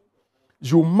write,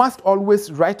 you must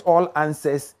always write all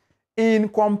answers in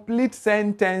complete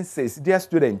sentences, dear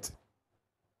student.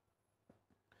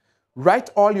 Write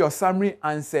all your summary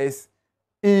answers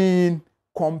in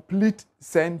complete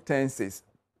sentences.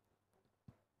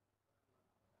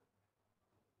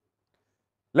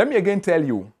 Let me again tell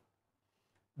you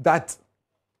that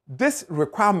this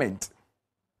requirement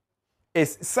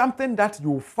is something that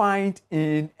you find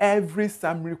in every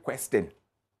summary question.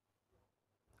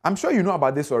 I'm sure you know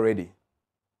about this already.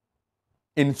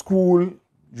 In school,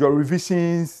 your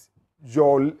revisions,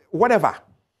 your whatever,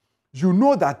 you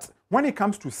know that when it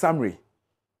comes to summary,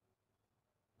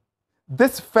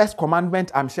 this first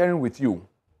commandment I'm sharing with you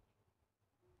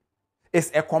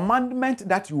is a commandment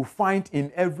that you find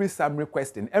in every summary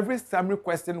question. Every summary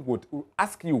question would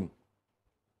ask you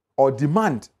or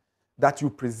demand that you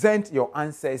present your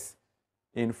answers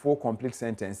in 4 complete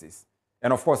sentences.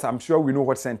 And of course, I'm sure we know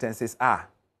what sentences are.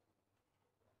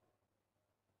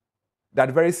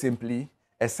 That very simply,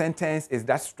 a sentence is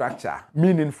that structure,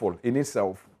 meaningful in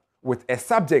itself, with a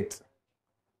subject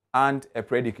and a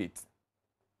predicate.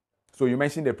 So you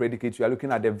mentioned the predicate, you are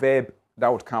looking at the verb that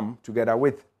would come together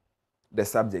with the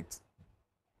subject.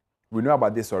 We know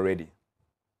about this already.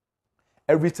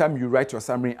 Every time you write your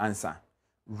summary answer,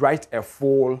 write a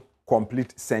full,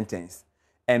 complete sentence.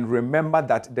 And remember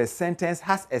that the sentence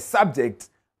has a subject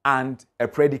and a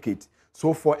predicate.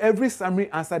 So for every summary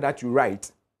answer that you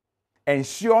write,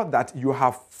 ensure that you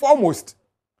have foremost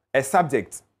a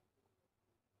subject,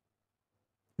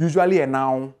 usually a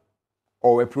noun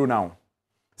or a pronoun.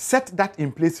 Set that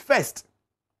in place first.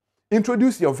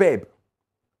 Introduce your verb,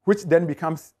 which then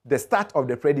becomes the start of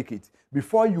the predicate,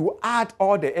 before you add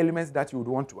all the elements that you would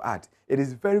want to add. It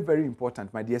is very, very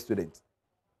important, my dear students.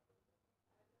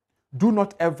 Do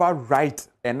not ever write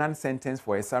a non-sentence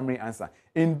for a summary answer.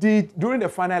 Indeed, during the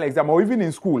final exam or even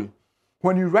in school,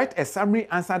 when you write a summary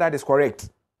answer that is correct,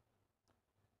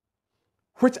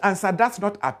 which answer does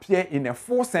not appear in a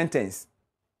full sentence,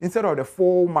 instead of the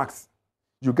 4 marks,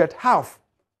 you get half.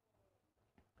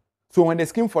 So when the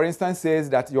scheme, for instance, says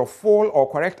that your full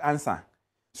or correct answer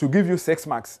should give you 6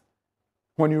 marks,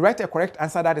 when you write a correct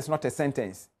answer that is not a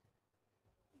sentence,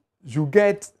 you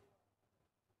get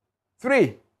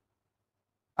 3.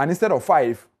 And instead of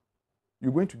 5,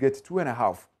 you're going to get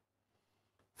 2.5.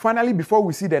 Finally, before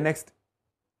we see the next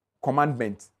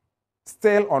commandment,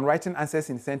 still on writing answers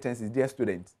in sentences, dear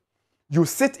students, you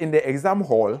sit in the exam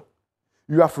hall,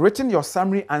 you have written your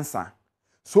summary answer,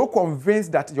 so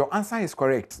convinced that your answer is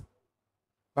correct,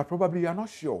 but probably you are not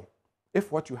sure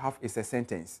if what you have is a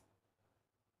sentence.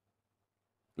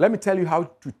 Let me tell you how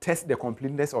to test the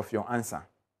completeness of your answer.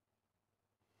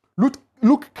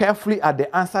 Look carefully at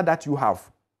the answer that you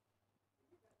have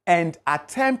and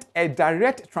attempt a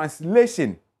direct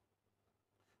translation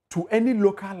to any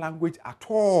local language at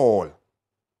all.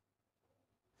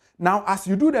 Now, as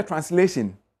you do the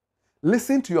translation,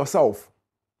 listen to yourself.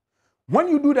 When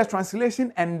you do the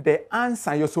translation and the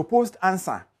answer, your supposed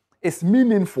answer, is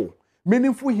meaningful,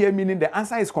 meaningful here meaning the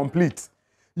answer is complete,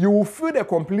 you will feel the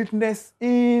completeness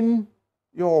in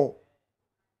your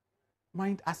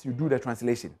mind as you do the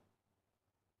translation.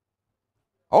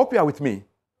 I hope you are with me.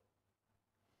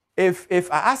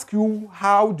 If I ask you,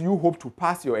 how do you hope to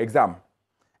pass your exam?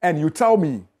 And you tell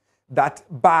me that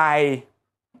by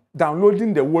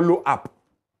downloading the Wolo app,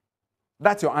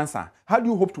 that's your answer. How do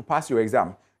you hope to pass your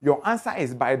exam? Your answer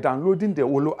is by downloading the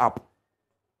Wolo app.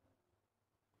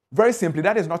 Very simply,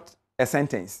 that is not a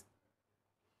sentence.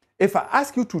 If I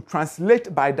ask you to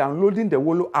translate by downloading the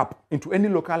Wolo app into any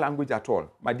local language at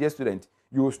all, my dear student,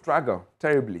 you will struggle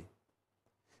terribly.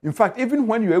 In fact, even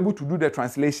when you're able to do the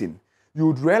translation, you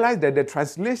would realize that the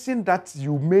translation that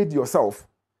you made yourself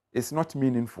is not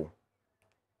meaningful.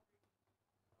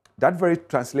 That very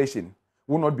translation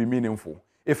will not be meaningful.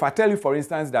 If I tell you, for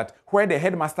instance, that where the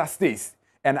headmaster stays,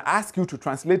 and ask you to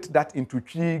translate that into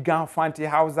Chigan, Fanti,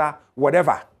 Hausa,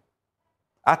 whatever,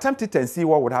 attempt it and see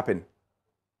what would happen.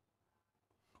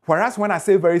 Whereas when I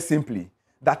say very simply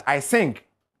that I sing,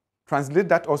 translate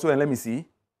that also and let me see.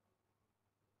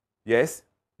 Yes?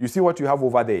 You see what you have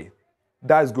over there?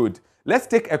 That's good. Let's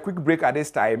take a quick break at this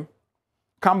time,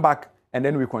 come back, and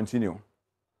then we continue.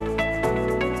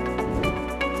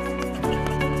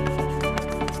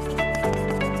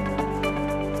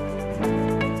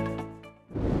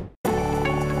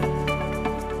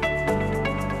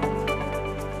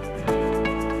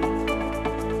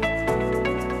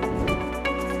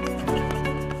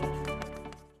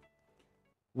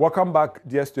 Welcome back,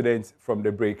 dear students, from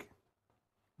the break.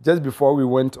 Just before we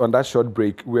went on that short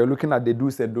break, we were looking at the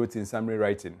do's and don'ts in summary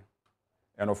writing.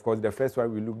 And of course, the first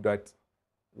one we looked at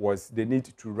was the need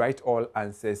to write all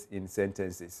answers in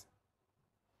sentences.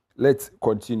 Let's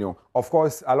continue. Of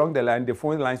course, along the line, the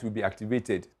phone lines will be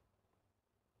activated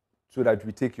so that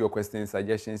we take your questions,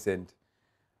 suggestions, and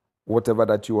whatever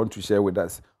that you want to share with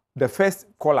us. The first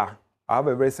caller, I have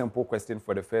a very simple question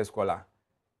for the first caller.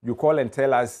 You call and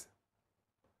tell us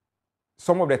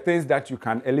some of the things that you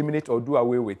can eliminate or do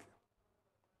away with.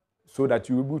 so that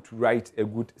you're able to write a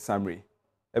good summary.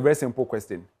 A very simple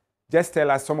question. Just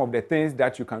tell us some of the things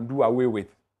that you can do away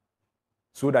with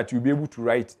so that you'll be able to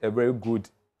write a very good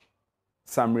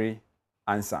summary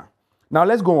answer. Now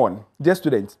let's go on. Dear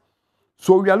students,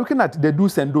 so we are looking at the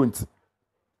do's and don'ts.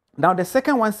 Now the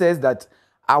second one says that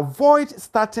avoid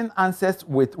starting answers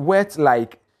with words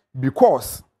like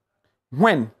because,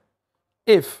 when,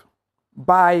 if,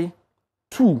 by,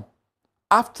 to,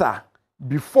 after,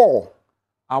 before,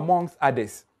 amongst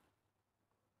others.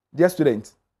 Dear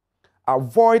students,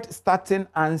 avoid starting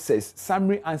answers,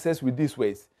 summary answers with these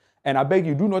words. And I beg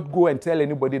you, do not go and tell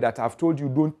anybody that I've told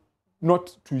you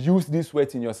not to use these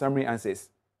words in your summary answers.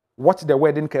 Watch the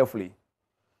wording carefully.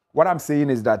 What I'm saying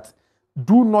is that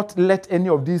do not let any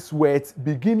of these words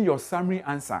begin your summary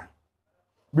answer.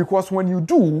 Because when you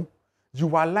do,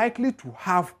 you are likely to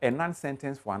have a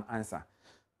non-sentence for an answer.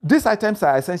 These items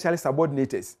are essentially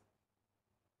subordinators.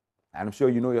 I'm sure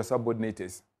you know your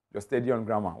subordinators. Your study on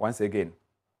grammar, once again.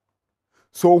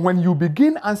 So when you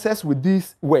begin answers with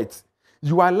these words,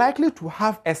 you are likely to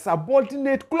have a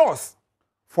subordinate clause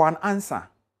for an answer.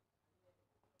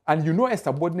 And you know a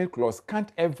subordinate clause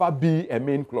can't ever be a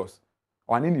main clause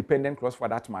or an independent clause for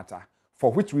that matter,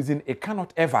 for which reason it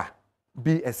cannot ever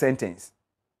be a sentence.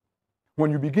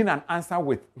 When you begin an answer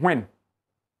with when,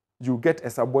 you get a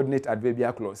subordinate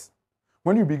adverbial clause.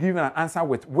 When you begin an answer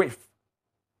with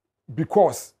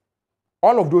because,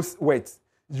 all of those words,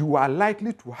 you are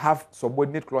likely to have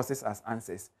subordinate clauses as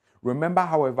answers. Remember,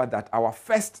 however, that our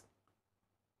first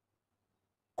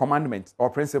commandment or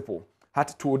principle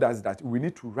had told us that we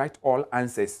need to write all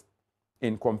answers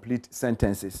in complete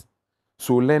sentences.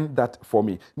 So learn that for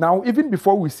me. Now, even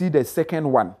before we see the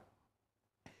second one,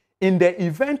 in the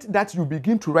event that you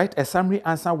begin to write a summary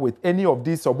answer with any of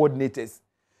these subordinators,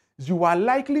 you are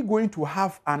likely going to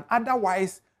have an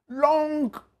otherwise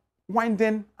long,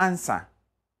 winding answer.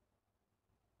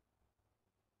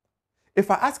 If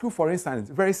I ask you, for instance,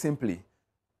 very simply,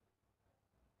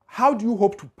 how do you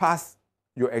hope to pass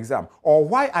your exam? Or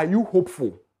why are you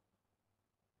hopeful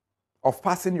of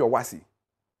passing your WASI?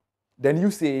 Then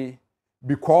you say,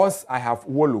 because I have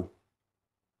WOLO.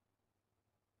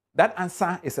 That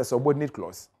answer is a subordinate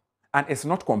clause and it's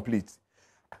not complete.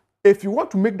 If you want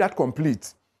to make that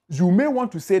complete, you may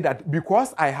want to say that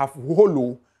because I have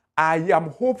WOLO, I am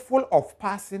hopeful of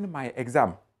passing my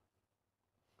exam.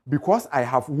 Because I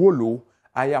have WOLO,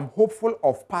 I am hopeful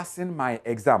of passing my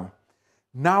exam.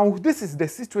 Now, this is the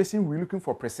situation we're looking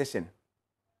for precision.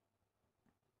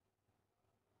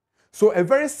 So a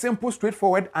very simple,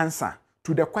 straightforward answer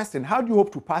to the question, how do you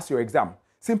hope to pass your exam?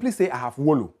 Simply say, I have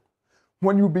WOLO.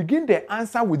 When you begin the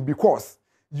answer with because,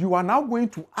 you are now going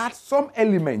to add some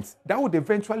elements that would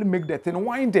eventually make the thing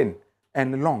winding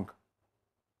and long.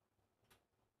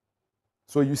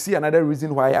 So you see another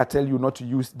reason why I tell you not to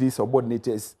use these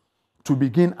subordinators to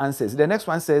begin answers. The next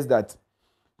one says that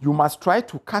you must try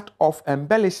to cut off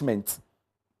embellishment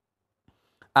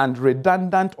and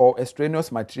redundant or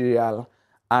extraneous material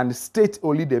and state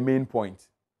only the main point.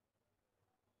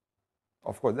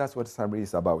 Of course, that's what summary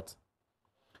is about.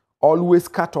 Always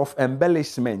cut off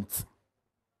embellishment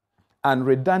and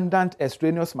redundant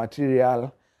extraneous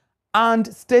material and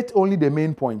state only the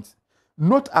main point.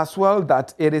 Note as well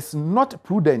that it is not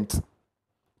prudent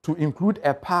to include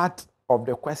a part of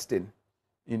the question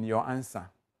in your answer.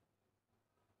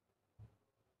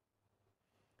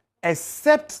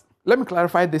 Except, let me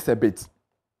clarify this a bit.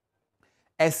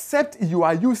 Except you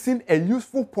are using a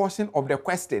useful portion of the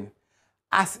question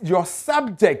as your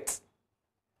subject.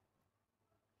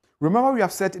 Remember, we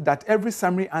have said that every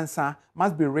summary answer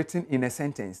must be written in a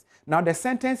sentence. Now, the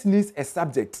sentence needs a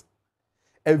subject.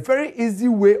 A very easy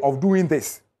way of doing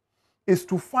this is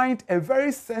to find a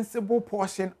very sensible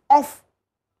portion of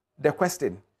the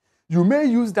question. You may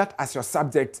use that as your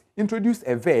subject, introduce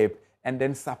a verb, and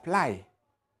then supply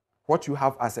what you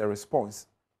have as a response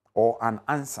or an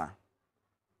answer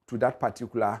to that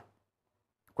particular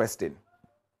question.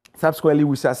 Subsequently,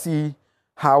 we shall see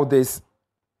how this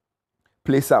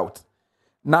plays out.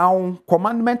 Now,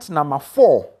 commandment number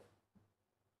 4,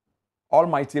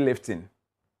 almighty lifting.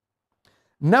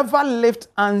 Never lift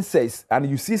answers, and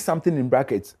you see something in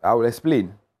brackets, I will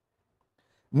explain.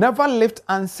 Never lift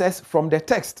answers from the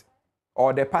text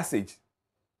or the passage.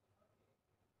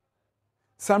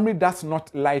 Summary does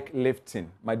not like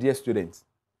lifting, my dear students,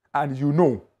 and you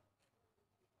know.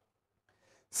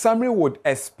 Summary would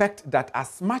expect that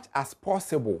as much as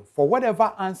possible, for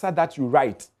whatever answer that you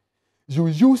write, you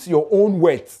use your own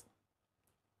words.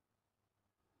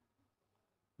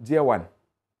 Dear one,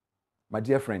 my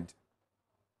dear friend,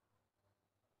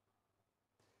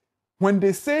 When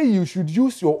they say you should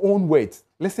use your own words,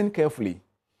 listen carefully.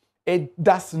 It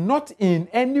does not in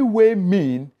any way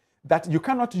mean that you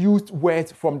cannot use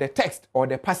words from the text or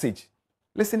the passage.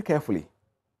 Listen carefully.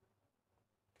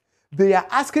 They are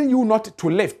asking you not to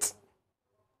lift.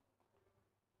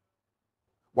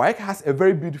 Wyek has a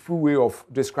very beautiful way of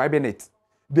describing it.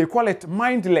 They call it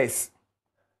mindless.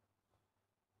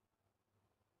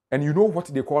 And you know what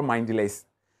they call mindless?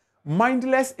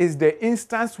 Mindless is the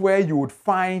instance where you would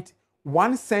find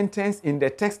one sentence in the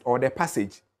text or the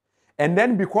passage. And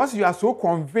then because you are so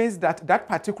convinced that that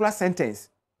particular sentence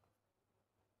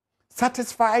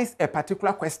satisfies a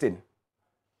particular question,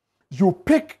 you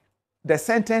pick the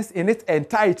sentence in its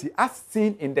entirety as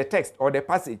seen in the text or the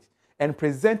passage and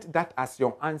present that as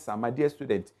your answer, my dear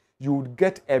student. You would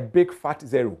get a big fat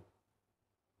 0.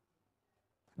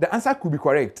 The answer could be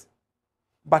correct,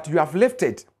 but you have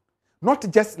lifted. Not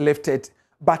just lifted,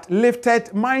 but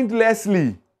lifted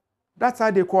mindlessly. That's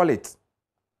how they call it.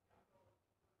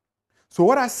 So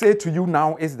what I say to you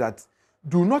now is that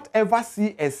do not ever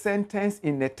see a sentence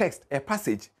in a text, a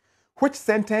passage, which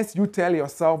sentence you tell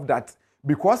yourself that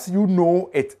because you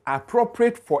know it's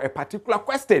appropriate for a particular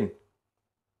question,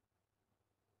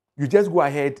 you just go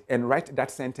ahead and write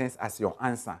that sentence as your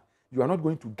answer. You are not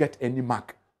going to get any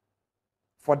mark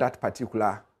for that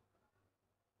particular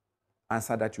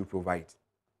answer that you provide.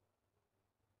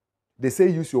 They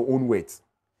say use your own words.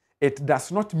 It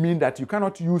does not mean that you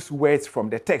cannot use words from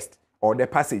the text or the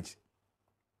passage.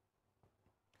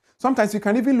 Sometimes you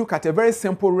can even look at a very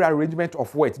simple rearrangement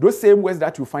of words. Those same words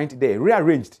that you find there,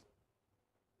 rearranged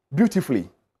beautifully.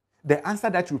 The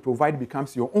answer that you provide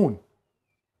becomes your own.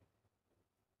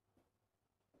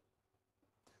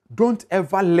 Don't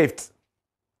ever lift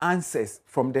answers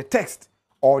from the text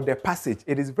or the passage.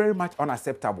 It is very much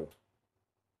unacceptable.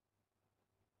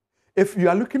 If you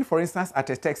are looking, for instance, at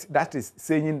a text that is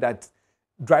saying that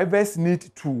drivers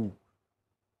need to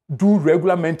do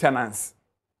regular maintenance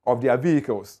of their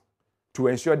vehicles to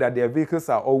ensure that their vehicles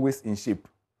are always in shape,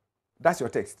 that's your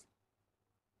text.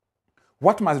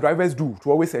 What must drivers do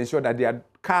to always ensure that their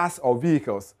cars or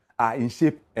vehicles are in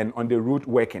shape and on the road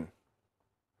working?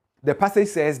 The passage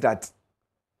says that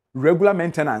regular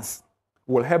maintenance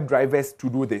will help drivers to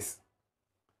do this.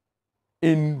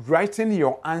 In writing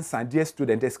your answer, dear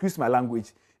student, excuse my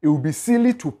language, it would be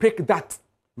silly to pick that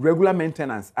regular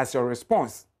maintenance as your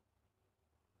response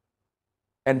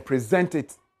and present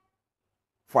it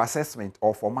for assessment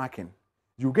or for marking.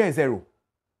 You get a 0.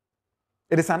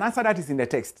 It is an answer that is in the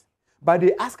text, but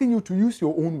they're asking you to use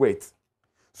your own words.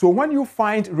 So when you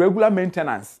find regular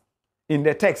maintenance in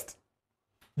the text,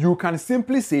 you can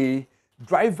simply say,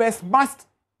 drivers must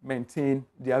maintain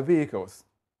their vehicles.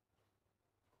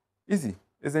 Easy,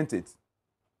 isn't it?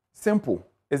 Simple,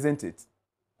 isn't it?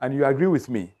 And you agree with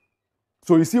me.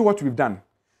 So you see what we've done.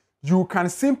 You can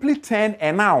simply turn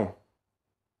a noun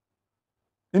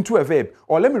into a verb.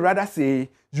 Or let me rather say,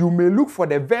 you may look for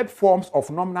the verb forms of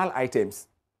nominal items.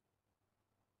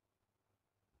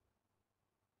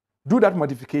 Do that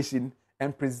modification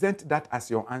and present that as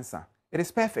your answer. It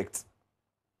is perfect.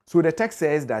 So the text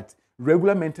says that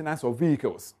regular maintenance of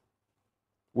vehicles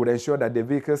would ensure that the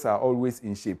vehicles are always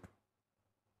in shape.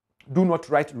 Do not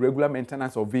write regular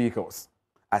maintenance of vehicles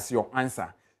as your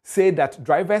answer. Say that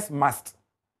drivers must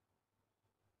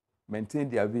maintain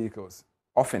their vehicles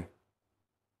often.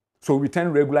 So we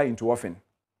turn regular into often.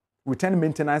 We turn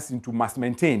maintenance into must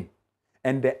maintain.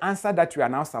 And the answer that we are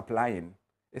now supplying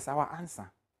is our answer.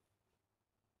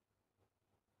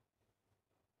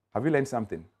 Have you learned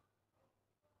something?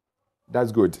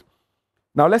 That's good.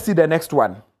 Now let's see the next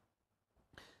one.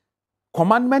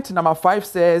 Commandment number 5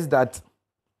 says that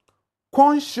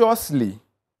consciously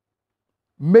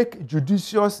make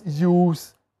judicious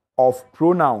use of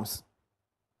pronouns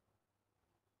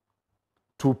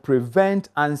to prevent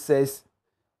answers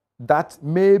that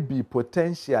may be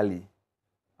potentially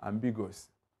ambiguous.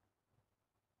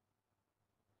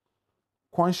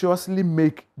 Consciously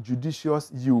make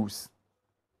judicious use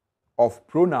of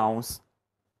pronouns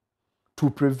to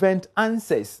prevent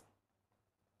answers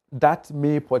that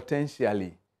may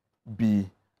potentially be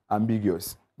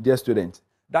ambiguous. Dear student,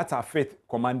 that's our 5th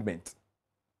commandment.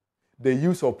 The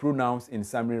use of pronouns in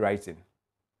summary writing.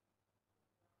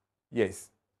 Yes,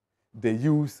 the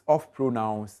use of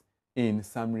pronouns in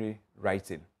summary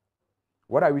writing.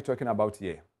 What are we talking about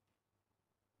here?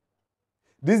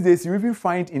 These days, you even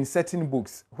find in certain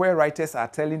books where writers are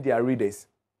telling their readers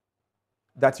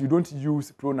that you don't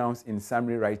use pronouns in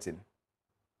summary writing.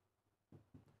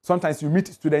 Sometimes you meet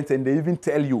students and they even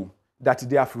tell you that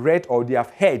they have read or they have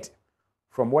heard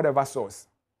from whatever source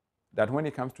that when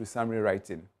it comes to summary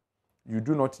writing, you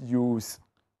do not use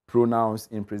pronouns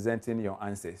in presenting your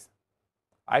answers.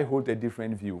 I hold a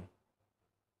different view.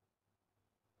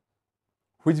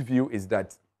 Which view is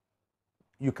that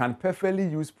you can perfectly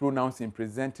use pronouns in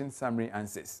presenting summary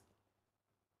answers,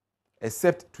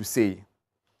 except to say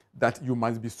that you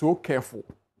must be so careful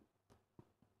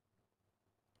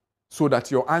so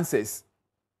that your answers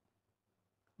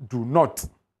do not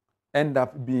end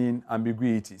up being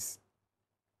ambiguities.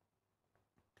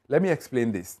 Let me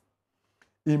explain this.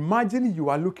 Imagine you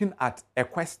are looking at a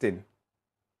question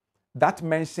that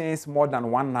mentions more than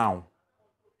one noun.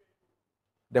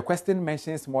 The question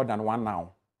mentions more than one noun.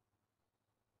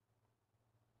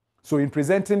 So in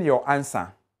presenting your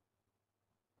answer,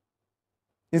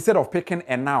 instead of picking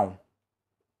a noun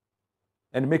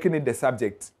and making it the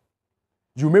subject,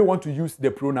 you may want to use the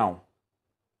pronoun.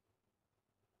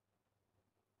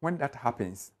 When that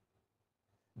happens,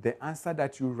 the answer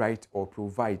that you write or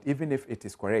provide, even if it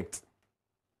is correct,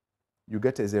 you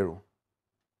get a 0.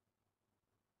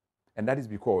 And that is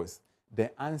because the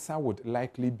answer would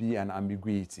likely be an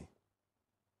ambiguity.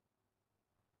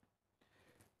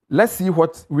 Let's see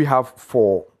what we have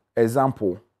for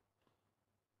example.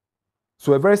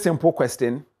 So a very simple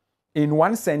question. In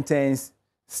one sentence,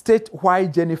 state why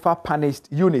Jennifer punished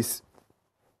Eunice.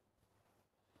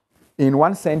 In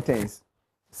one sentence,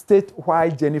 state why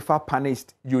Jennifer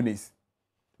punished Eunice.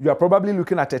 You are probably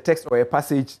looking at a text or a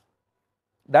passage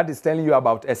that is telling you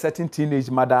about a certain teenage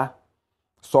mother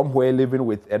somewhere living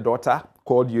with a daughter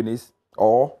called Eunice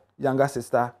or younger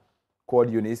sister called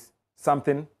Eunice.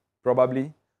 Something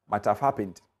probably might have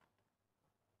happened.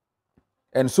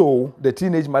 And so the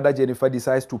teenage mother Jennifer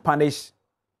decides to punish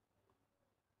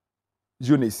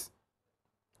Eunice,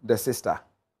 the sister.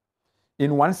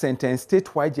 In one sentence,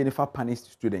 state why Jennifer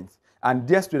punished students. And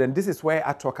dear student, this is where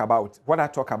I talk about,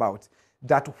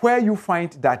 that where you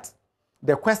find that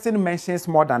the question mentions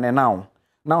more than a noun.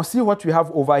 Now see what we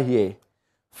have over here.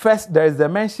 First, there is the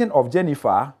mention of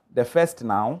Jennifer, the first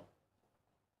noun,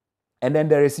 and then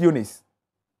there is Eunice.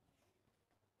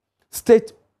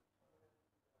 State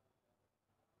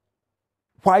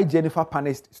why Jennifer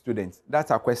punished students.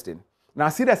 That's our question. Now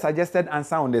see the suggested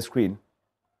answer on the screen.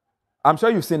 I'm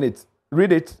sure you've seen it.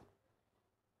 Read it.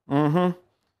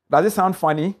 Does it sound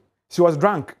funny? She was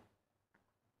drunk.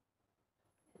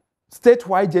 State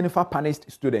why Jennifer punished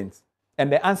students.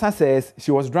 And the answer says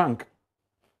she was drunk.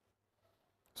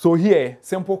 So here,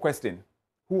 simple question.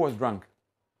 Who was drunk?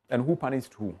 And who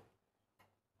punished who?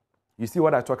 You see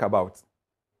what I talk about?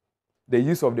 The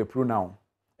use of the pronoun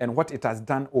and what it has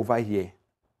done over here.